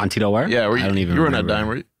on Tito Wire? Yeah, I don't even you were in that remember. dime,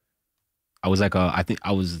 were you? I was like I think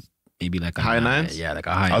I was maybe like a High 9. nines? Yeah, like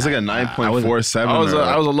a high. I was like a 9.47. I was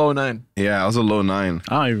a low 9. Yeah, I was a low 9.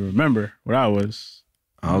 I don't even remember what I was.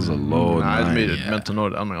 I was a low Nah, I 9. just made a Yeah. mental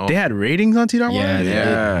note. I'm like, oh, They had ratings on TWR? Yeah,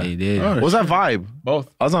 Yeah. they did. Oh, What was that Vibe?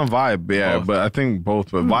 both. I was on Vibe, yeah, Both. but I think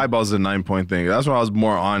both. But Vibe, I was a 9-point thing. That's when I was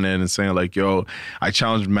more on it and saying like, yo, I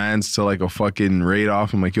challenged Mans to like a fucking raid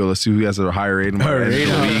off. I'm like, yo, let's see who has a higher rating. by the end of Raid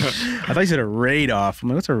the off. week. I thought you said a raid off. I'm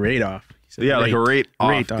like, what's a raid off? He said Yeah, like a rate off.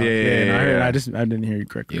 Rate off. Yeah, yeah, no, I heard- yeah. I didn't hear you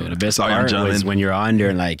correctly. Yo, the best Sorry, part was gentlemen. when you're on there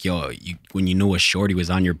and like, yo, when you knew a shorty was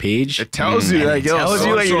on your page. It tells you, like, yo, tells so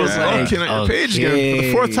you, like, you're just yeah. looking at your page again for the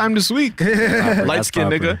Okay. 4th time this week. Light skinned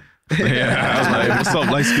proper. nigga. Yeah, I was like, what's up,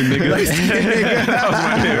 light skin nigga? That was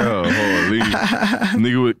my nigga. Holy.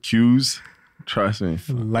 Nigga with cues. Trust me.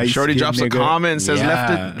 Shorty drops a comment and says, Yeah.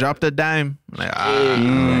 left it, dropped a dime. I'm like,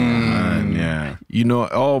 Man, yeah. you know,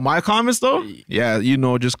 oh, my comments though? Yeah, you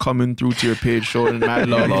know, just coming through to your page, showing mad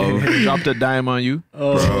love. Dropped a dime on you.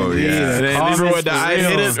 Bro, yeah. And then even with the I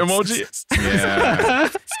hit it emoji. Yeah.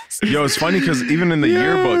 Yo, it's funny because even in the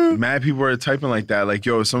yearbook, mad people were typing like that. Like,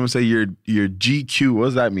 yo, someone say your GQ. What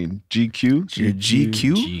does that mean? GQ? Your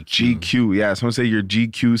GQ? GQ. Yeah, someone say your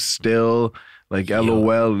GQ still. Like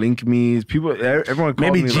LOL, link me. People, everyone called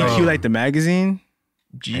Maybe me GQ like the magazine?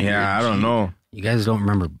 Yeah, I don't know. You guys don't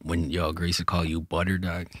remember when Grace would call you butter,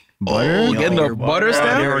 dog? Butter? Oh, getting the butter I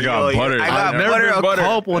stamp? never got butter. I got never butter been a butter.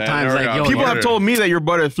 couple I times. never Like, got yo, People butter. have told me that you're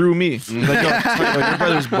butter through me. Like, yo, your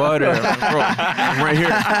brother's butter. I'm like, bro, I'm right here.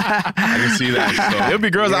 I can see that. So. There'll be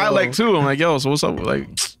girls I like too. I'm like, yo, so what's up? Like,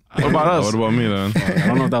 what about us? What about me then? I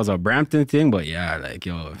don't know if that was a Brampton thing, but yeah, like,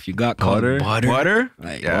 yo, if you got called Butter? Butter?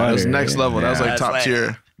 like, Yeah, that was butter, next level. That was like Yeah. top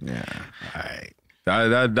tier. Yeah. all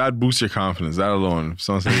right. That boosts your confidence. That alone. If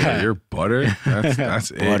someone says, yeah, you're butter,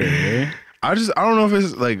 that's Butter, it. eh? I don't know if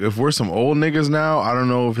it's like, if we're some old niggas now, I don't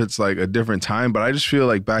know if it's like a different time, but I just feel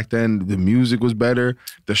like back then the music was better.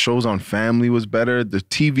 The shows on Family was better. The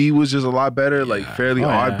TV was just a lot better. Like Fairly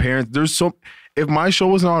Odd yeah. Parents. There's so, if my show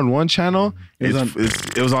wasn't on one channel, it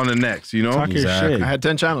was on the next, you know? Talk your Exactly. shit. I had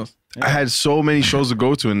 10 channels. I had so many shows to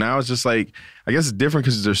go to, and now it's just like, I guess it's different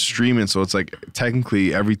because they're streaming, so it's like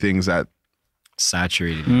technically everything's at,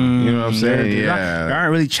 Saturated. you know what I'm saying? There Yeah.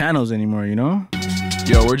 aren't really channels anymore, you know?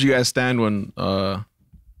 Yo, where'd you guys stand when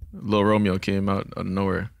Lil Romeo came out of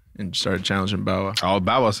nowhere and started challenging Bow Wow? Oh,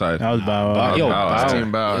 Bow Wow side. That was Bow. Yo, Bow Wow. Bow.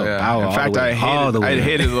 Team Bow, Yo, yeah. Bow Wow In all fact, the way, all the I way.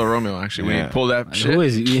 hated Lil Romeo actually when Yeah. he pulled that shit. Who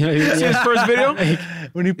is he? See his first video?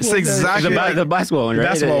 When he It's exactly like, the basketball one, right?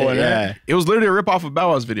 basketball one, yeah. right? it was literally a rip off of Bow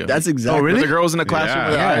Wow's video. That's exactly. Oh, really? With the girls in the classroom Yeah.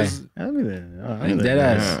 with their Yeah. eyes. I don't even- I Like, don't dead know.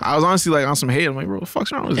 ass. I was honestly like on some hate. I'm like, bro, what the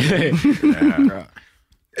fuck's wrong with this?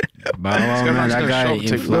 Bow Wow, man, that guy. Show, take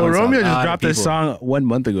influenced Lil a Romeo lot just of dropped this people. song 1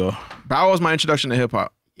 month ago. Bow Wow was my introduction to hip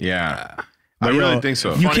hop. Yeah. I But really yo, think so.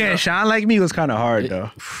 You Funny Can't enough. Shine Like Me was kind of hard,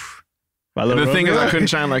 though. By Lil The thing is, Romeo. I couldn't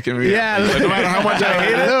shine like him. Yeah, Like, no matter how much I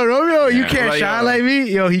hate it, Lil Romeo, you can't like, shine yo. like me.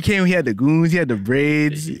 Yo, he came, he had the goons, he had the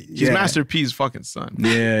braids. he's Master P's fucking son.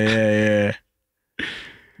 Yeah.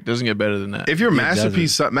 Doesn't get better than that. If your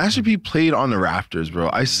Masterpiece, Master P played on the Rafters, bro.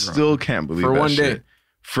 I still can't believe For that one shit. day.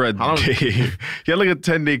 For a How long- day. He had like a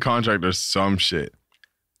 10-day contract or some shit.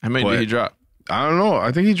 How many But- did he drop? I don't know.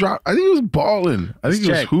 I think he dropped. I think he was balling. I think he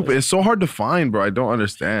was check. hooping. It's so hard to find, bro. I don't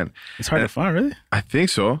understand. It's hard to find, really. I think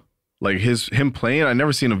so. Like him playing. I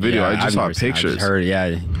never seen a video. Yeah, I just I've saw never seen it. I pictures. just heard,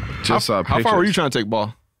 yeah. Just saw How pictures. far were you trying to take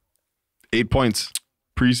ball? 8 points.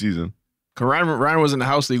 preseason. Cause Ryan was in the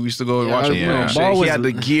house league. We used to go watch him. yeah. He had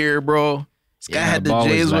the gear, bro. This guy had the ball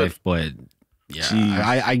was J's with. life, but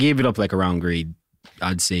yeah, I gave it up like around grade.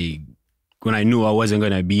 I'd say when I knew I wasn't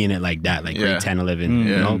gonna be in it like that, like grade 10, 11,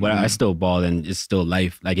 you know. But I still ball, and it's still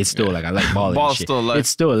life. Like it's still like I like balling. Ball's and shit. still life. It's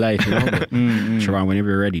still life, you know. But Sharon, whenever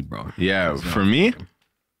you're ready, bro. Yeah, for me,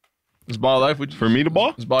 Is ball life? for me to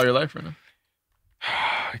ball, Is ball your life right now?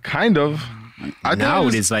 kind of. I Now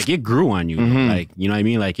think it's like it grew on you, like you know what I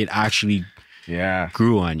mean. Like it actually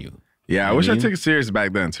grew on you. Yeah, I wish I took it serious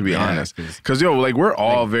back then, to be honest. Because, yo, like, we're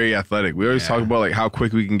all very athletic. We always talk about, like, how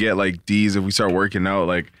quick we can get, like, D's if we start working out.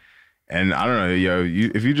 Like, and I don't know, yo,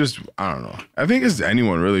 if you just, I don't know. I think it's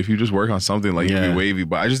anyone, really. If you just work on something, like, you'd be wavy.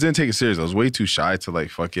 But I just didn't take it serious. I was way too shy to, like,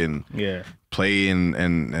 fucking play. And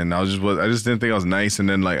I just didn't think I was nice. And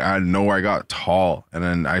then, like, I had nowhere I got tall. And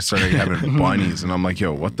then I started having bunnies. And I'm like,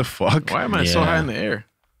 yo, what the fuck? Why am I so high in the air?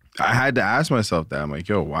 I had to ask myself that. I'm like,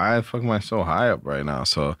 yo, why the fuck am I so high up right now?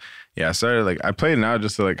 So, yeah, I started, like, I play now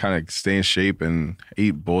just to, like, kind of stay in shape and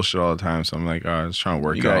eat bullshit all the time. So I'm like, I'm just trying to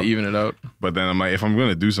work out. You gotta even it out. But then I'm like, if I'm going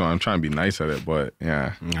to do something, I'm trying to be nice at it. But,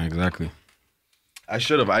 yeah. Exactly. I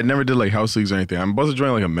should have. I never did, like, house leagues or anything. I'm supposed to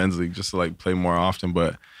join, like, a men's league just to, like, play more often.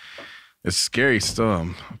 But it's scary still.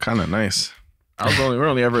 I'm kind of nice. We're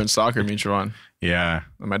only ever in soccer, me and Sharon. Yeah.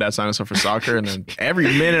 My dad signed us up for soccer, and then every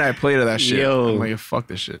minute I played of that shit, I'm like, fuck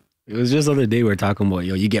this shit. It was just the other day we were talking about,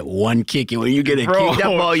 yo, you get one kick, and when you get a kick, that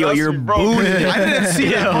ball, yo, you're booed. booted. I didn't see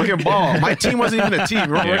that fucking ball. My team wasn't even a team.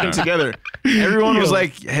 We were working together. Everyone was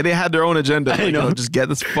like, hey, they had their own agenda. Like, yo, just get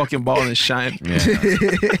this fucking ball and shine. Yeah.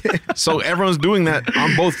 So everyone's doing that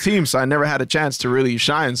on both teams, so I never had a chance to really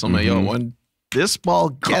shine. So I'm like, yo, when this ball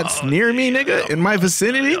gets near me, nigga, in my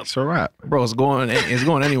vicinity, It's a wrap. bro, it's going anywhere,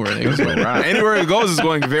 nigga. It's going anywhere it goes, it's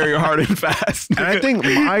going very hard and fast. And I think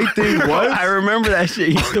my thing was, I remember that shit.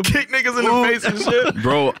 You used to Kick niggas in the face and shit.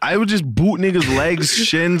 bro, I would just boot niggas' legs,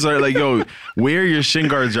 shins, or like, yo, wear your shin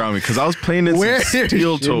guards around me. Because I was playing in some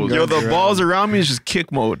steel toes. Yo, the balls around me is just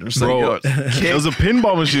kick mode. It's Bro, like, yo, it was a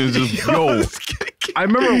pinball machine. It was just, yo. I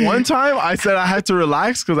remember one time I said I had to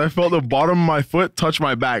relax because I felt the bottom of my foot touch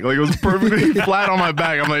my back. Like, it was perfectly flat on my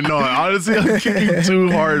back. I'm like, no, honestly, I'm kicking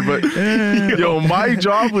too hard. But, yo, my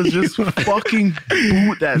job was just fucking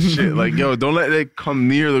boot that shit. Like, yo, don't let it come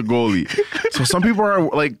near the goalie. So some people are,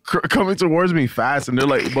 like, coming towards me fast, and they're,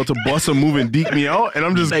 like, about to bust a move and deke me out. And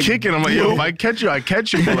I'm just kicking. I'm like, yo, if I catch you, I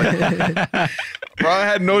catch you. But, like, bro, I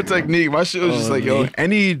had no technique. My shit was just like, yo,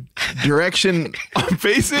 any direction I'm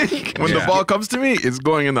facing, when the ball comes to me, it's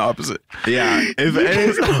going in the opposite. yeah.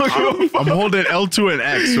 I'm holding L2 and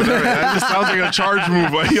X. Whatever. That just sounds like a charge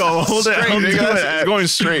move. But, yo, I'm holding Straight, L2 nigga. and It's X. going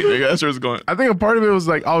straight, nigga. That's where it's going. I think a part of it was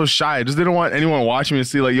like I was shy. I just didn't want anyone watching me to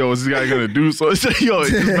see like, yo, what's this guy gonna do? So it's like, yo,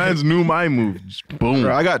 this man's knew my move. Just boom.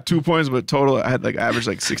 Bro, I got 2 points, but total, I had like average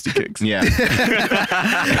like 60 kicks. Yeah.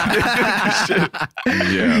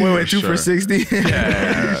 Yeah. Wait, 2 for 60?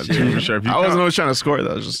 Yeah. 2 for sure. If you I wasn't count- always trying to score.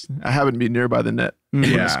 That was just, I happened to be nearby the net.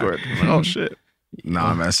 When I scored. I'm like, oh shit.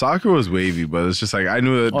 Nah, man. Soccer was wavy, but it's just like I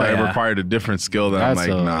knew that it required a different skill. That I'm like,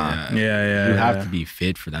 nah. Yeah. You have to be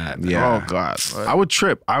fit for that. Yeah. Oh god. I would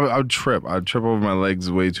trip. I would trip. I'd trip over my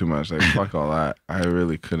legs way too much. Like fuck all that. I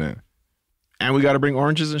really couldn't. And we got to bring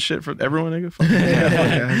oranges and shit for everyone, nigga. Fuck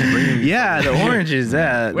Yeah, the oranges.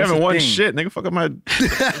 Yeah, we haven't won shit, nigga. Fuck up my.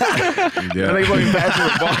 Yeah. They fucking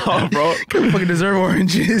pass the ball, bro. fucking deserve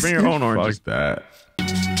oranges. Bring your own oranges. Fuck that.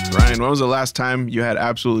 Ryan, when was the last time you had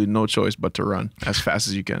absolutely no choice but to run as fast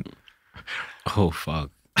as you can? Oh,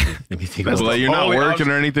 fuck. Let me think about Well, like, you're not Oh, wait, working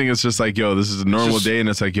or anything. It's just like, yo, this is a normal day, and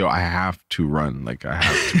it's like, yo, I have to run. Like, I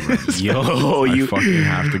have to run. Yo, I you fucking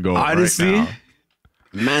have to go. honestly, right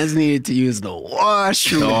now. man's needed to use the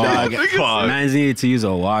washroom, dog. fuck. Man's needed to use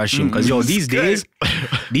a washroom because yo, these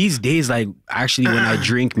days, like actually, when I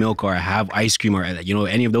drink milk or I have ice cream or you know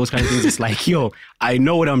any of those kind of things, it's like, yo, I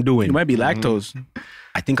know what I'm doing. You might be lactose.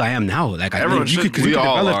 I think I am now. Like Everyone you should could, we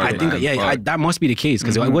all develop. are, I think man. that must be the case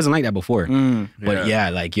because it wasn't like that before. But yeah,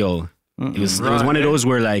 like yo, it was one of those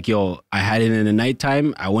where like yo, I had it in the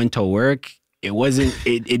nighttime. I went to work. It wasn't.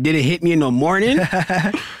 It didn't hit me in the morning,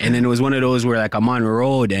 and then it was one of those where like I'm on the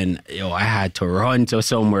road and yo, I had to run to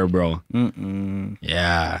somewhere, bro.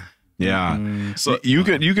 Yeah. Yeah. So you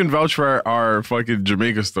can vouch for our fucking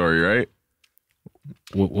Jamaica story, right?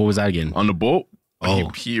 What was that again? On the boat. Okay.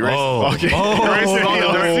 Racing on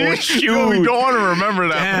the dirt. shoot. Yo, we don't want to remember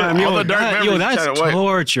that. Damn, All yo, the dark that, memories that's chat away.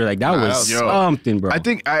 torture. Like that was yo. something, bro. I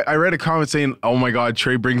think I read a comment saying, "Oh my God,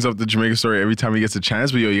 Trey brings up the Jamaica story every time he gets a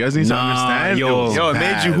chance." But yo, you guys need to understand. yo. Yo, it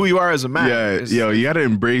made you who you are as a man. Yeah, yo, you got to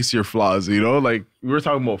embrace your flaws. You know, like we were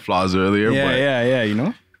talking about flaws earlier. but Yeah, you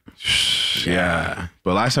know? Yeah.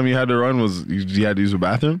 But last time you had to run was you had to use a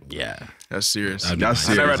bathroom? Yeah. That's serious. That's I never had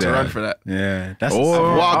serious, to run for that. Yeah, that's I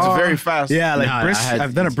walked very fast. Yeah, like Nah, brisk.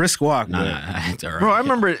 I've done a brisk walk. Nah, but- I had to run. Bro, I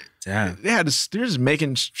remember Damn. they're just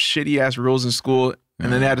making shitty ass rules in school,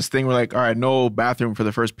 and then they had this thing where like, all right, no bathroom for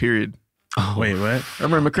the first period. Oh, wait, what?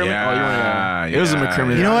 Remember McCrimmon? Yeah, it was a yeah.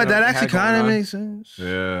 McCrimmon. You know what? I don't That they actually had kind of going on. makes sense.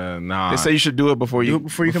 Yeah, nah. They say you should do it before you Come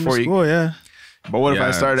to school, yeah. But what if I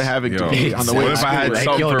Yeah, started having to be on the way What to if school? I had like,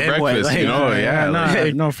 something yo, for then what? breakfast? Like, You know,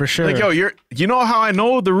 yeah. No, for sure. Like, yo, you know how I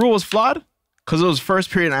know the rule was flawed? Because it was first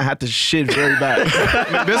period and I had to shit very bad.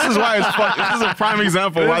 This is why it's fucked. This is a prime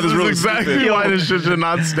example why this is rule is exactly stupid. why this shit should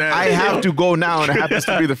not stand. I have to go now and it happens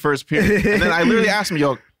to be the first period. And then I literally asked him,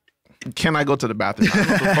 yo, can I go to the bathroom? I don't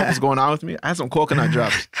know what the fuck was going on with me. I had some coconut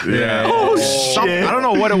drops. Yeah. I don't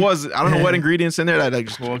know what it was. I don't know what ingredients in there that like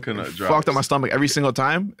Coconut fucked drops. up my stomach every single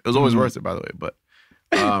time. It was always worth it, by the way. But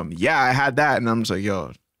yeah, I had that, and I'm just like,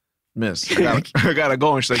 yo, miss, I gotta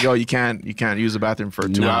go. And she's like, yo, you can't use the bathroom for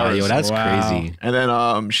 2 hours. Yo, that's crazy. And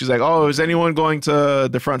then she's like, oh, is anyone going to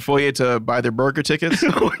the front foyer to buy their burger tickets?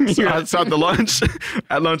 So outside the lunch,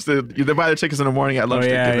 at lunch, they buy their tickets in the morning. At lunch, they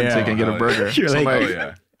give them a ticket and get a burger. You're So I'm like, Oh,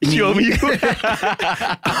 yeah. Yo, me. As a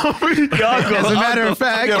matter of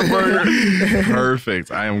fact, get a burger.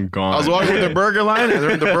 Perfect. I am gone. I was walking with the burger line, and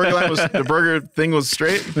the burger thing was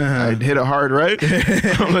straight. I hit it hard right.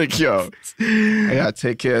 I'm like, yo, I gotta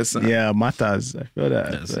take care of something. yeah, matas. I feel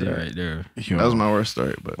that. That's it right there. That was my worst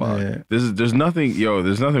story, but Yeah. There's nothing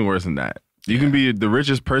worse than that. You can be the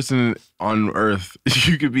richest person on earth.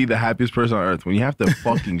 You could be the happiest person on earth. When you have to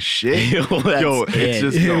fucking shit, Yo, that's it's it.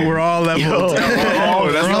 just We're all level. Oh,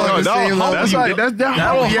 that's We're all on the same level. that's why that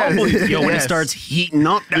That'll humble humble you. Yo, when it Yes. starts heating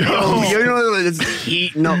up, you know, it's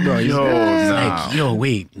heating up, bro. Yo, It's nah. like, yo,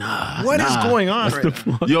 wait, nah. what is nah. going on right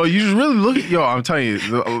now? Yo, you just really look at, I'm telling you,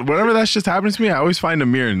 whenever that shit's happening to me, I always find a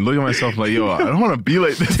mirror and look at myself like, yo, I don't want to be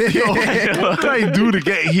like this. Yo, what did I do to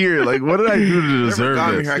get here? Like, what did I do to deserve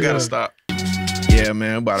Got me this? here, I gotta stop. Yeah,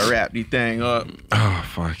 man, I'm about to wrap the thing up. Oh,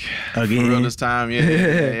 fuck. For real this time.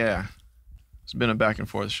 Yeah. It's been a back and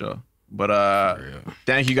forth show. But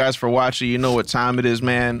thank you guys for watching. You know what time it is,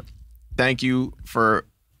 man. Thank you for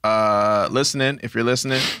listening. If you're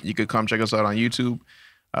listening, you could come check us out on YouTube,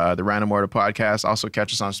 the Random Order Podcast. Also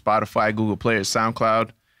catch us on Spotify, Google Play, or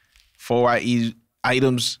SoundCloud. 4YE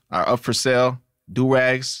items are up for sale.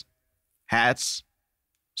 Durags, hats,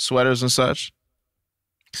 sweaters, and such.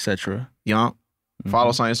 Etc. Yonk.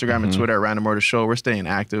 Follow us on Instagram and Twitter at Random Order Show. We're staying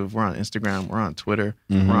active. We're on Instagram. We're on Twitter.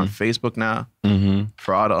 We're on Facebook now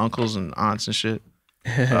for all the uncles and aunts and shit.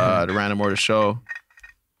 The Random Order Show.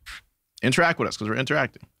 Interact with us because we're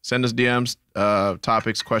interacting. Send us DMs,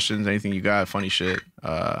 topics, questions, anything you got, funny shit.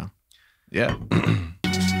 Yeah.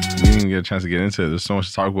 We didn't get a chance to get into it. There's so much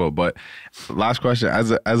to talk about. But last question,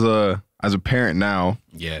 as a parent now,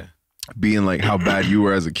 Yeah. being like how bad you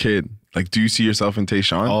were as a kid, like, do you see yourself in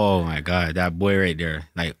Tayshawn? Oh my God, that boy right there,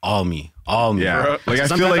 like all me. Yeah. Bro. Like, I feel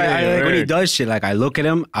Sometimes like when he does shit, like I look at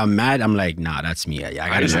him, I'm mad. I'm like, nah, that's me.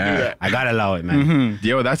 I gotta allow it, man.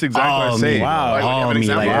 Yo, that's exactly what All I say. me, Wow. Like, you have all an me,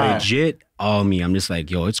 example? like Wow. legit, all me. I'm just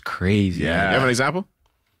like, yo, it's crazy. Yeah. You have an example?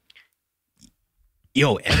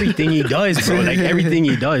 Yo, everything he does, bro. Like everything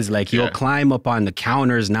he does, like he'll climb up on the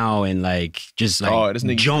counters now and like just like this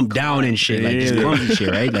nigga jump down and shit, like just clumsy shit,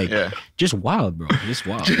 right? Like Yeah. just wild, bro. Just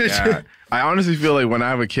wild. Yeah. I honestly feel like when I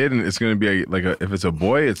have a kid and it's gonna be if it's a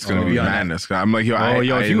boy, it's gonna be madness. I'm like, yo,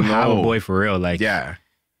 if you have a know. boy for real, like Yeah.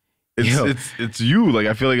 Yo. It's you. Like,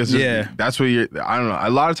 I feel like it's just, Yeah. that's what you're, I don't know. A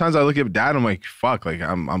lot of times I look at dad, I'm like, fuck, like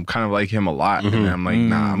I'm kind of like him a lot. And I'm like,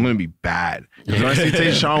 nah, I'm gonna be bad. 'Cause when I see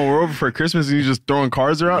Tayshawn, we're over for Christmas and he's just throwing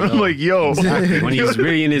cards around, I'm like, yo. when he's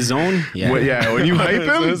really in his zone, When you hype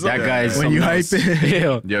him, that guy's When you something hype else. it.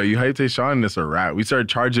 Yo, yo, you hype Tayshawn and it's a wrap. We started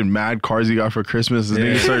charging mad cars he got for Christmas and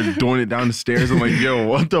then he started doing it down the stairs. I'm like, yo,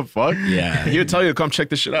 what the fuck? yeah, He'll tell you to come check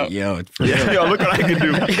this shit out. yo, for real. Yo, look what I can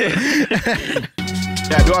do.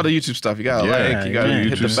 Yeah, do all the YouTube stuff. You gotta like, you gotta yeah. hit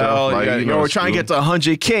the YouTube bell. stuff, like, You you gotta, know, we're trying to get to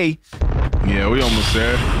 100K. Yeah, we almost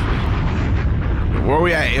there. Where are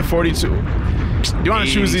we at 42? Do you want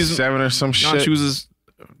to choose these? 7 or some You want to shit. choose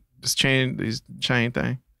this chain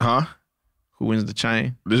thing? Huh? Who wins the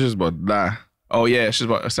chain? This is about that. Oh yeah, she's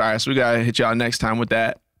about. Sorry, so we gotta hit y'all next time with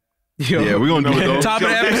that. Yeah, we're gonna do it though. Top of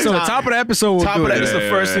the episode. Top of the episode. We'll Top do of that. it. This is the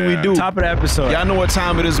first thing we do. Top of the episode. Y'all know what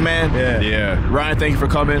time it is, man. Yeah. Ryan, thank you for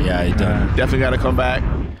coming. Yeah, he done. Definitely gotta come back.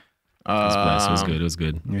 It was good. It was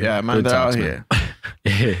good. Yeah, man, they're out here.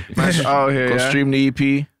 Oh, here, Go yeah. stream the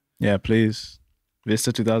EP. Yeah, please.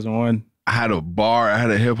 Vista 2001. I had a bar. I had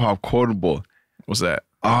a hip hop quotable. What's that?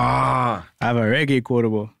 Ah, I have a reggae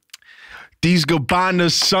quotable. these Gabbana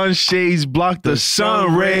sunshades block the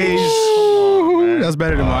sun rays. That's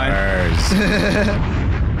better than mine.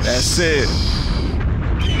 That's it.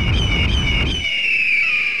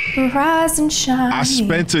 Rise and shine. I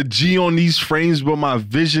spent a G on these frames, but my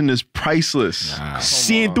vision is priceless.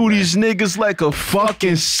 Seeing through these niggas like a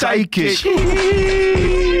fucking psychic. Jeez.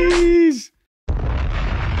 This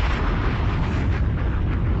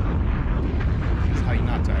is how you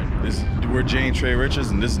not tired. We're Jay and Trey Richards,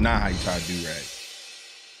 and this is not how you tie a do-rag.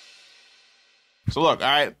 So look, all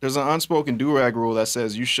right, there's an unspoken do-rag rule that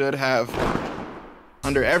says you should have,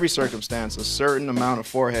 under every circumstance, a certain amount of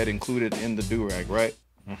forehead included in the do-rag, right?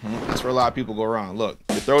 That's where a lot of people go wrong. Look,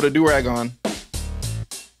 you throw the do-rag on,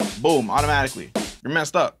 boom, automatically, you're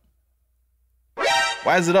messed up.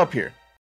 Why is it up here?